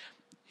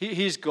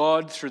 Here's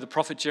God through the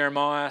prophet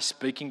Jeremiah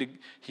speaking to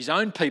his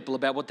own people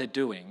about what they're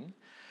doing.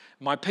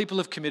 My people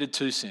have committed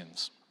two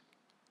sins.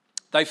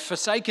 They've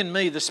forsaken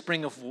me, the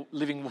spring of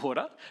living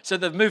water, so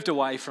they've moved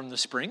away from the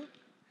spring.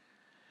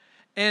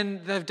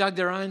 And they've dug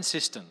their own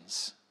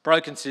cisterns,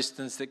 broken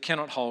cisterns that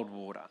cannot hold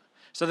water.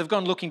 So they've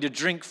gone looking to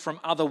drink from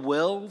other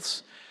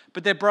wells,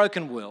 but they're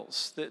broken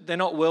wells. They're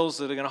not wells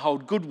that are going to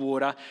hold good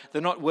water.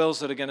 They're not wells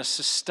that are going to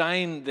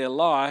sustain their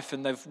life,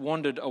 and they've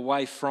wandered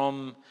away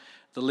from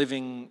the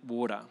living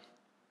water.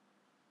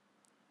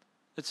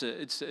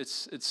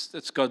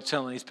 It's God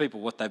telling his people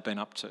what they've been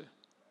up to.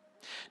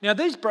 Now,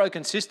 these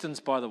broken systems,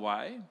 by the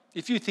way,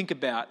 if you think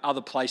about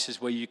other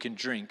places where you can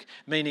drink,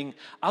 meaning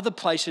other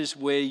places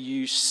where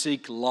you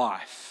seek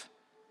life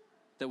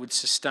that would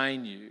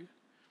sustain you,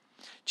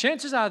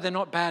 chances are they're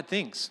not bad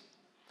things.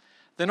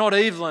 They're not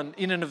evil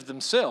in and of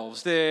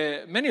themselves.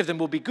 Many of them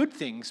will be good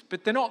things,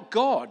 but they're not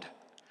God.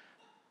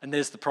 And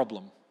there's the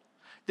problem.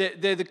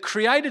 They're the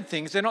created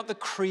things. They're not the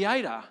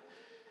creator.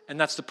 And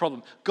that's the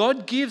problem.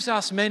 God gives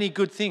us many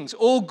good things.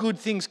 All good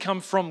things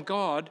come from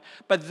God,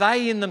 but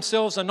they in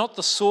themselves are not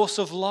the source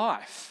of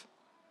life.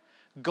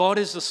 God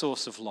is the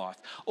source of life.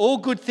 All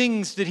good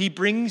things that he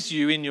brings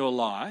you in your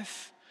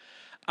life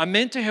are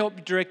meant to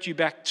help direct you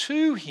back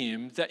to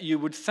him, that you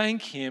would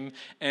thank him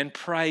and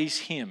praise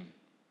him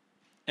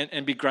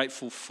and be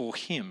grateful for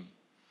him.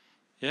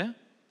 Yeah?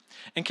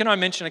 And can I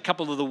mention a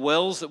couple of the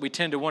wells that we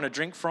tend to want to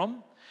drink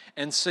from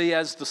and see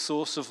as the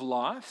source of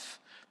life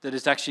that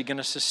is actually going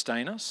to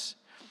sustain us?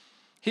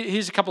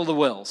 Here's a couple of the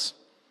wells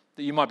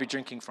that you might be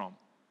drinking from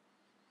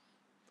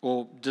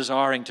or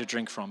desiring to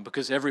drink from,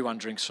 because everyone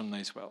drinks from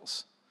these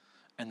wells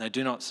and they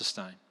do not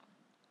sustain.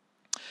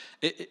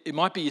 It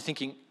might be you're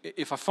thinking,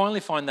 if I finally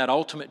find that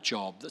ultimate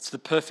job that's the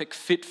perfect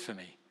fit for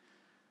me,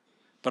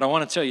 but I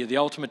want to tell you, the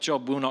ultimate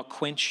job will not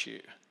quench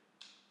you.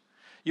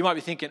 You might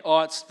be thinking,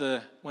 it's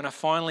when I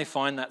finally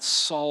find that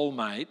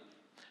soulmate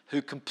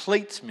who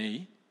completes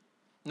me.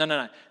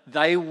 No.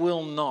 They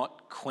will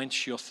not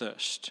quench your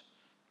thirst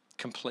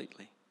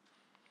completely.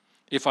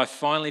 If I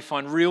finally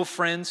find real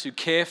friends who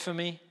care for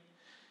me,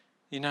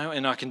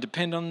 and I can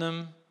depend on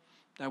them,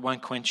 they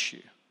won't quench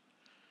you.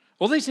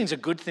 All these things are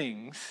good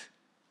things,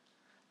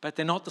 but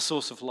they're not the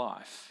source of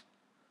life.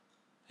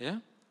 Yeah?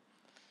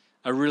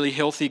 A really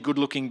healthy,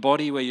 good-looking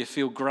body where you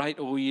feel great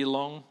all year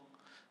long,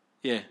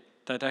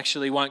 that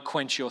actually won't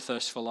quench your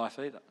thirst for life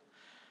either.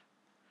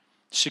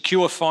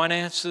 Secure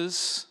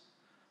finances,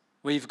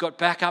 where you've got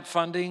backup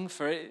funding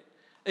for it,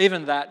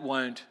 even that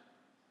won't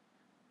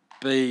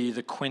be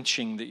the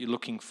quenching that you're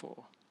looking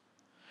for.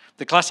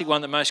 The classic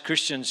one that most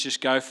Christians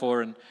just go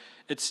for, and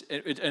it's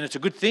a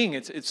good thing,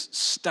 it's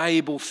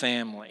stable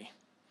family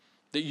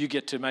that you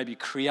get to maybe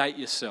create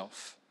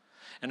yourself.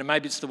 And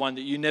maybe it's the one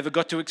that you never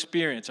got to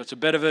experience. It's a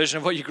better version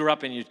of what you grew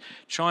up in. You're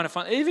trying to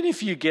find, even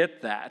if you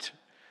get that,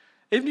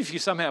 even if you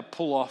somehow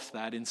pull off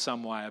that in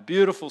some way, a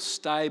beautiful,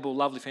 stable,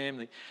 lovely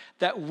family,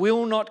 that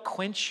will not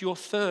quench your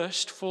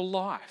thirst for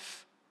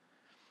life.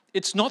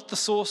 It's not the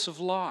source of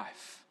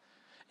life.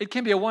 It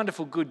can be a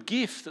wonderful, good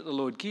gift that the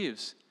Lord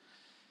gives,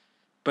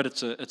 but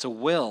it's a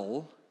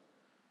well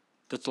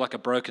that's like a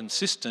broken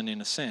cistern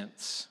in a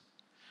sense.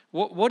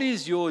 What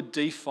is your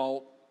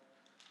default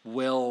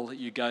well that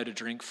you go to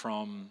drink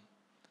from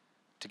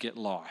to get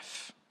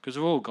life? Because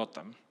we've all got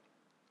them.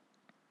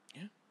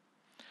 Yeah?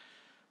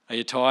 Are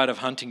you tired of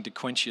hunting to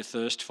quench your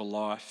thirst for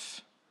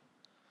life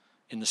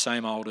in the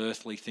same old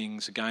earthly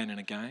things again and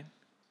again?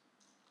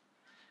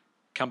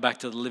 Come back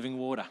to the living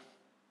water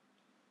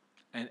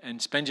and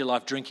spend your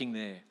life drinking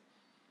there.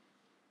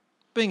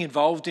 Being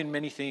involved in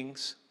many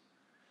things,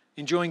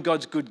 enjoying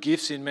God's good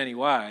gifts in many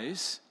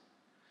ways,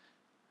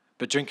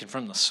 but drinking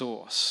from the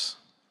source.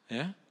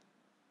 Yeah?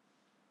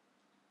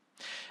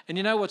 And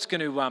you know what's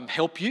going to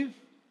help you?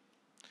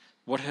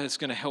 What is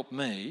going to help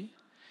me?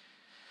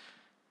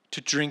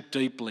 To drink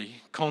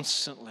deeply,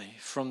 constantly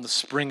from the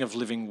spring of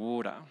living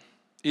water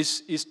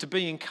is to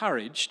be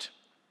encouraged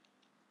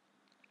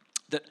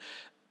that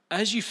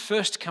as you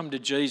first come to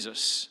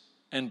Jesus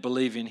and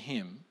believe in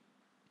him,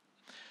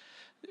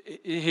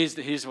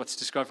 here's what's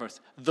described for us.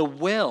 The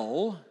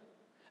well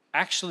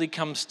actually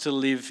comes to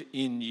live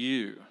in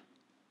you.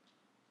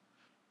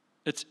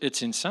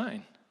 It's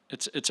insane.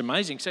 It's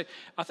amazing. So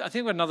I think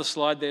we've got another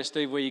slide there,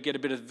 Steve, where you get a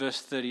bit of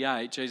verse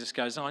 38. Jesus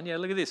goes on. Yeah,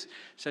 look at this.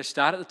 So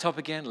start at the top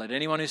again. Let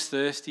anyone who's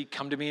thirsty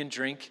come to me and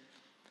drink.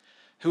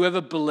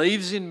 Whoever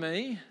believes in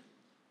me,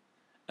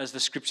 as the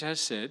scripture has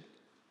said,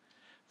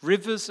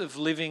 rivers of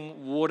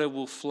living water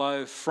will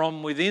flow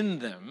from within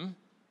them.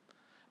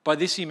 By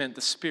this he meant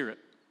the Spirit.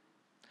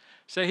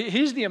 So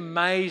here's the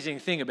amazing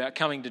thing about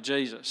coming to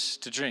Jesus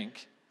to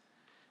drink,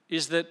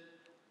 is that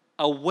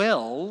a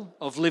well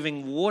of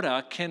living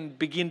water can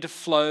begin to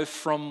flow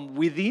from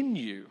within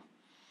you.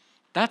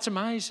 That's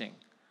amazing.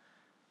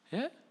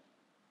 Yeah?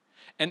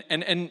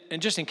 And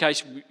just in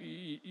case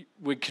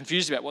we're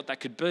confused about what that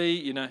could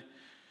be,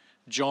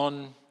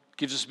 John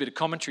gives us a bit of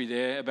commentary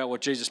there about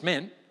what Jesus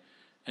meant.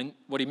 And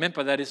what he meant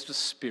by that is the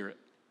Spirit.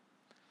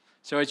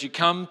 So as you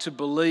come to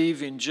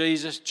believe in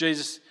Jesus,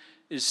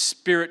 his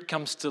Spirit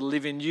comes to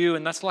live in you,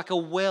 and that's like a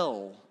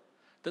well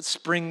that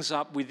springs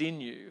up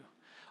within you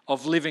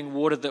of living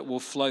water that will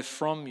flow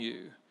from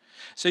you.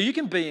 So you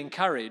can be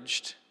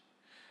encouraged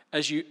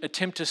as you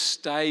attempt to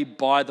stay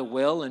by the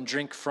well and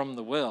drink from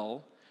the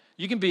well.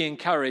 You can be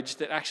encouraged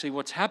that actually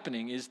what's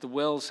happening is the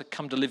wells have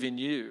come to live in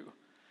you.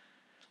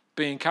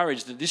 Be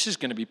encouraged that this is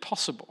going to be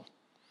possible.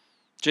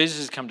 Jesus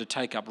has come to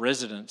take up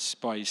residence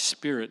by his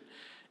Spirit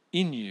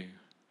in you.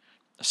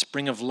 A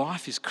spring of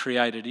life is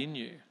created in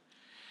you,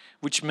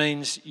 which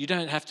means you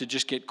don't have to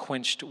just get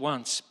quenched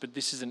once, but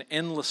this is an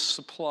endless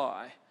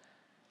supply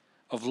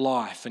of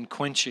life and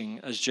quenching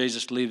as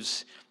Jesus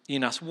lives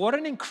in us. What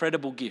an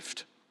incredible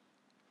gift.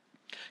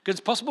 Because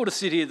it's possible to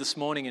sit here this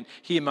morning and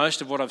hear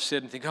most of what I've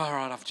said and think, all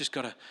right, I've just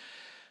got to,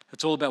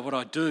 it's all about what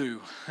I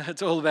do.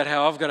 It's all about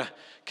how I've got to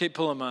keep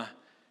pulling my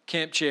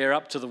camp chair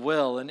up to the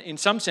well. And in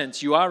some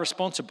sense, you are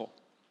responsible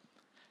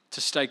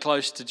to stay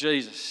close to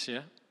Jesus,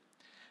 yeah?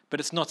 But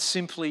it's not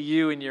simply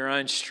you in your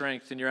own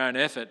strength and your own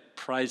effort.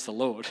 Praise the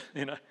Lord,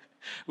 you know.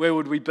 Where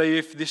would we be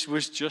if this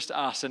was just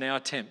us and our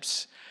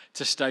attempts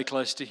to stay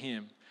close to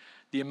him?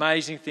 The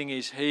amazing thing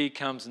is he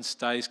comes and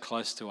stays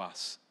close to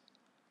us.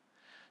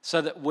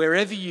 So that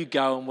wherever you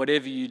go and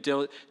whatever you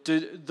do,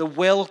 the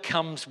well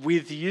comes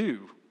with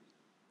you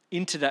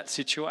into that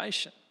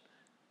situation.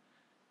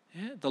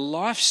 Yeah? The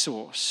life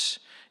source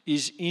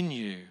is in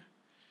you.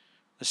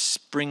 The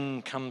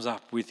spring comes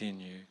up within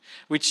you.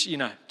 Which, you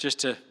know, just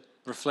to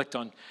reflect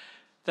on,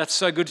 that's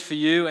so good for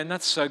you and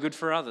that's so good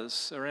for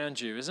others around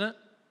you, isn't it?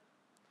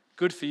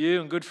 Good for you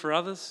and good for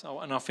others.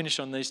 And I'll finish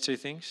on these two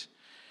things.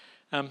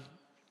 To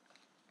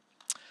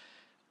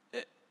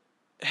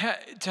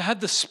have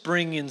the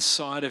spring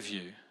inside of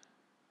you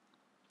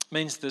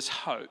means there's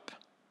hope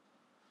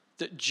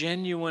that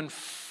genuine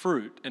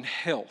fruit and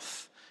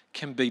health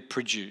can be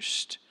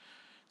produced,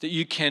 that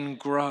you can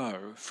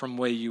grow from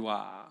where you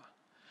are.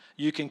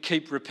 You can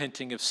keep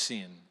repenting of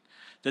sin,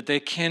 that there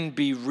can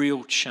be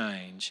real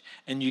change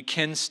and you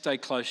can stay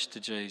close to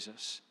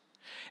Jesus.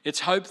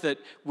 It's hope that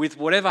with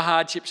whatever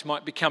hardships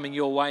might be coming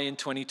your way in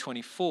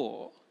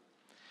 2024,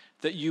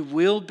 that you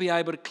will be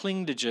able to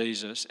cling to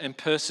Jesus and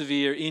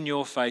persevere in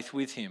your faith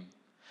with him.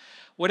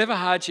 Whatever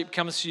hardship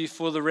comes to you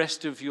for the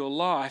rest of your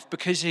life,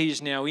 because he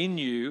is now in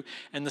you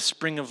and the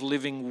spring of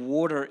living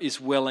water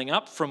is welling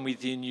up from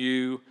within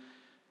you,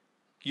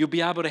 you'll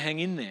be able to hang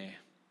in there.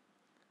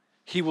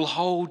 He will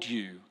hold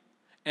you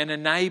and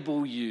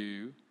enable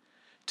you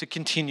to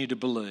continue to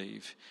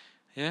believe.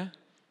 Yeah?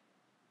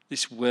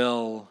 This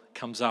well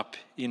comes up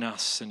in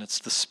us, and it's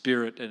the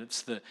Spirit and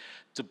it's the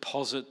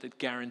deposit that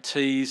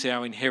guarantees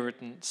our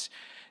inheritance.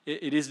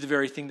 It is the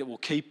very thing that will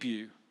keep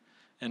you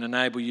and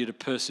enable you to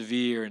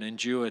persevere and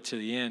endure to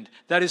the end.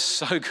 That is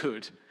so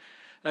good.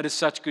 That is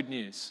such good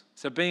news.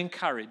 So be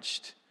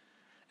encouraged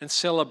and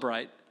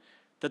celebrate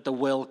that the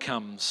well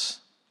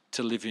comes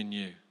to live in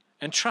you.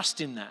 And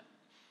trust in that.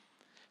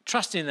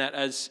 Trust in that.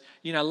 As,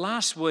 you know,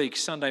 last week,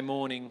 Sunday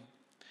morning,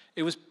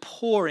 it was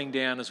pouring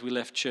down as we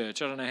left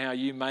church. I don't know how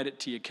you made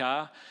it to your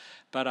car,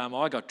 but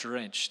I got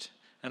drenched.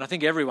 And I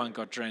think everyone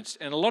got drenched.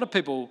 And a lot of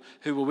people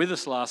who were with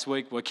us last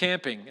week were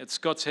camping at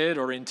Scott's Head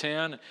or in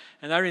town,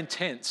 and they were in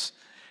tents.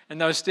 And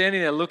they were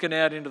standing there looking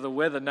out into the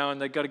weather knowing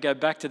they've got to go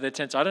back to their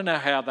tents. I don't know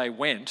how they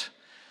went.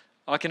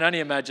 I can only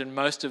imagine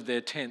most of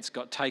their tents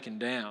got taken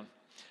down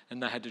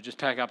and they had to just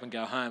pack up and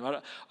go home.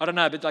 I don't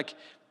know, but like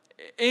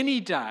any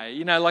day,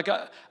 you know, like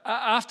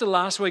after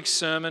last week's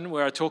sermon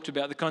where I talked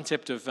about the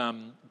concept of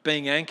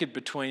being anchored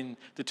between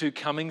the two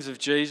comings of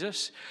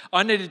Jesus,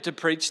 I needed to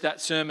preach that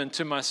sermon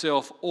to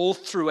myself all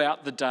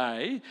throughout the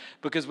day,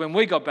 because when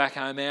we got back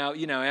home,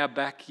 our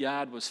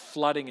backyard was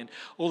flooding and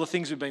all the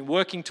things we've been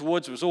working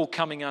towards was all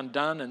coming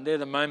undone, and they're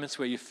the moments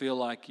where you feel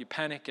like you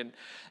panic,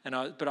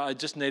 but I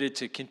just needed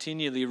to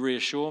continually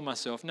reassure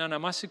myself, no,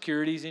 my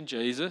security's in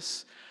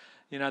Jesus.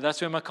 You know,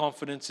 that's where my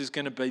confidence is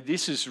going to be.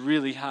 This is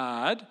really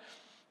hard.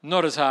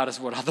 Not as hard as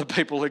what other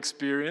people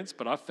experience,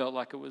 but I felt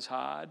like it was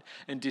hard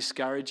and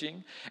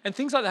discouraging. And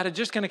things like that are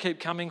just going to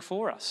keep coming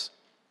for us.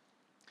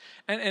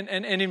 And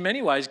in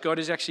many ways, God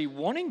is actually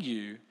wanting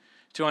you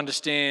to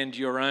understand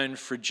your own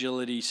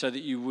fragility so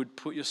that you would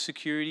put your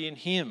security in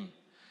him,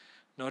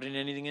 not in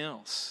anything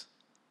else.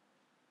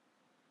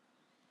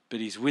 But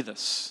he's with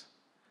us,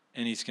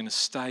 and he's going to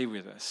stay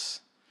with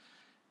us.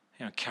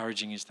 How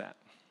encouraging is that?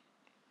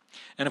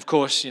 And of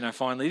course,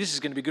 finally, this is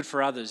going to be good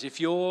for others. If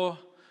you're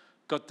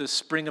got the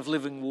spring of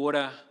living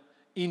water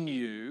in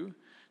you,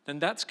 then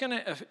that's going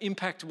to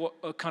impact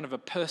what kind of a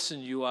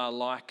person you are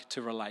like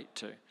to relate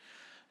to.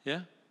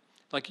 Yeah?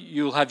 Like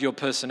you'll have your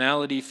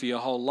personality for your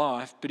whole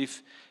life, but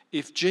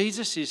if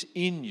Jesus is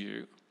in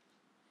you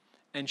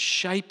and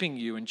shaping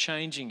you and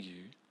changing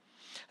you,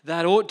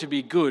 that ought to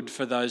be good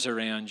for those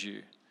around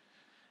you.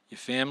 Your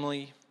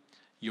family,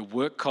 your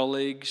work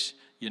colleagues,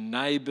 your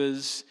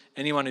neighbours,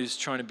 anyone who's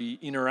trying to be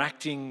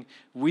interacting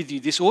with you.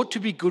 This ought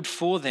to be good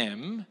for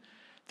them,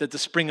 that the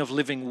spring of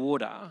living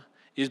water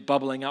is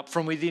bubbling up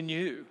from within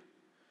you.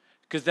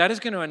 Because that is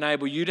going to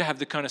enable you to have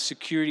the kind of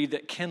security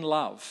that can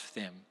love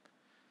them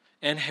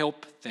and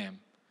help them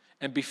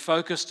and be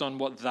focused on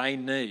what they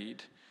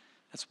need.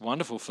 That's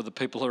wonderful for the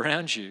people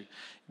around you.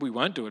 We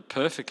won't do it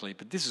perfectly,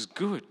 but this is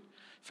good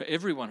for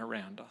everyone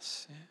around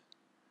us. Yeah.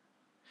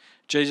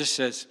 Jesus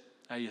says,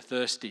 are you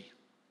thirsty?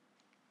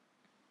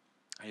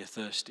 Are you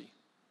thirsty?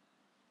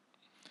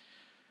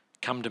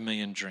 Come to me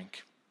and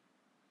drink.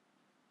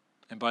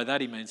 And by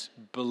that he means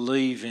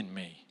believe in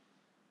me.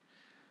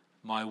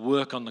 My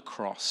work on the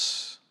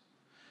cross.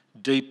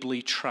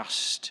 Deeply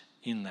trust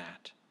in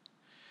that.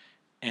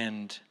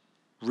 And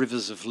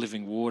rivers of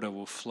living water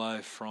will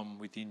flow from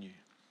within you.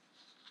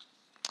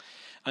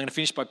 I'm going to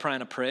finish by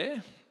praying a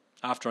prayer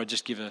after I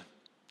just give a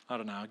I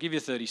don't know, I'll give you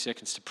 30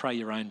 seconds to pray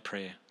your own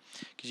prayer,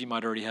 because you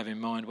might already have in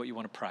mind what you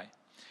want to pray.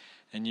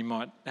 And you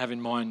might have in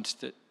mind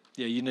that,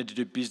 you need to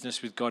do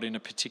business with God in a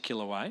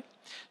particular way.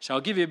 So I'll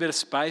give you a bit of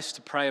space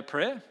to pray a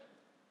prayer.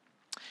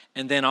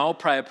 And then I'll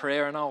pray a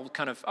prayer, and I'll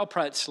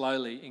pray it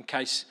slowly in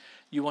case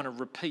you want to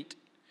repeat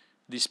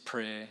this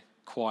prayer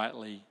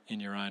quietly in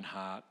your own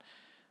heart.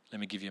 Let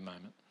me give you a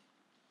moment.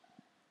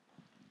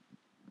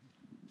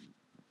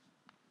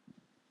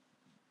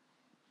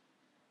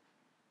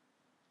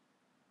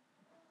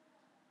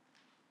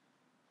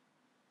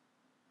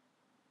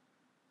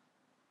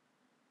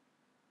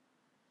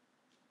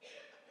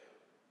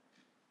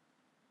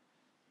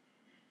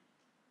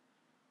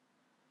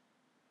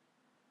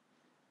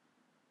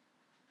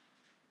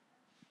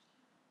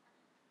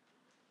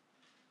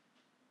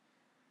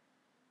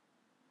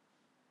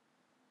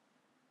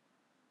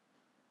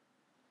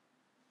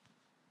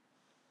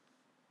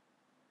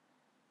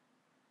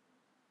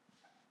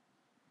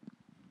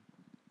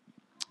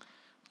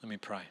 Let me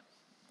pray.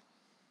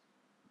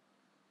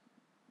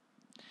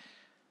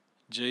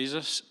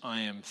 Jesus, I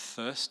am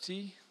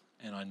thirsty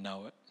and I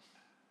know it.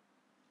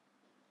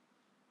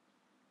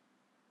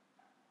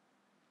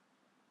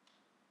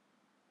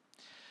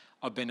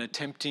 I've been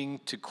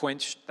attempting to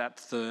quench that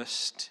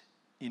thirst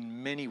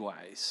in many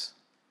ways.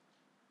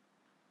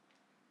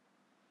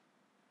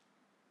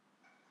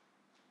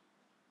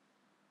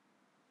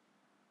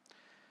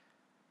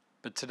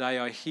 But today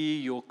I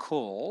hear your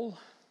call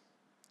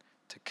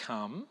to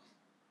come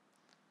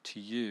to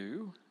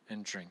you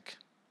and drink.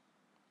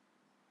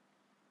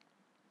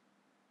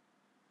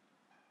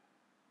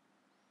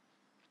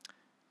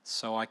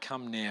 So I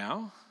come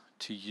now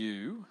to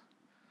you,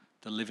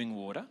 the living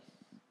water.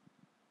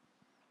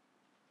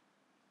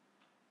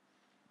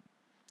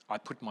 I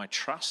put my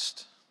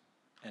trust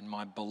and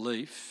my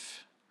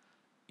belief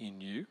in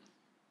you.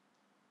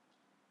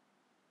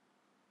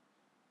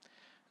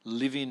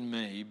 Live in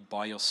me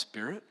by your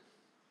Spirit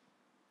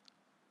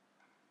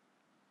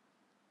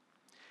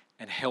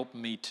and help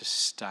me to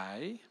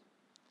stay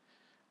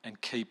and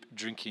keep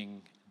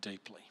drinking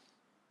deeply.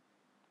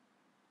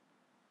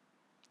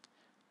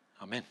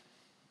 Amen.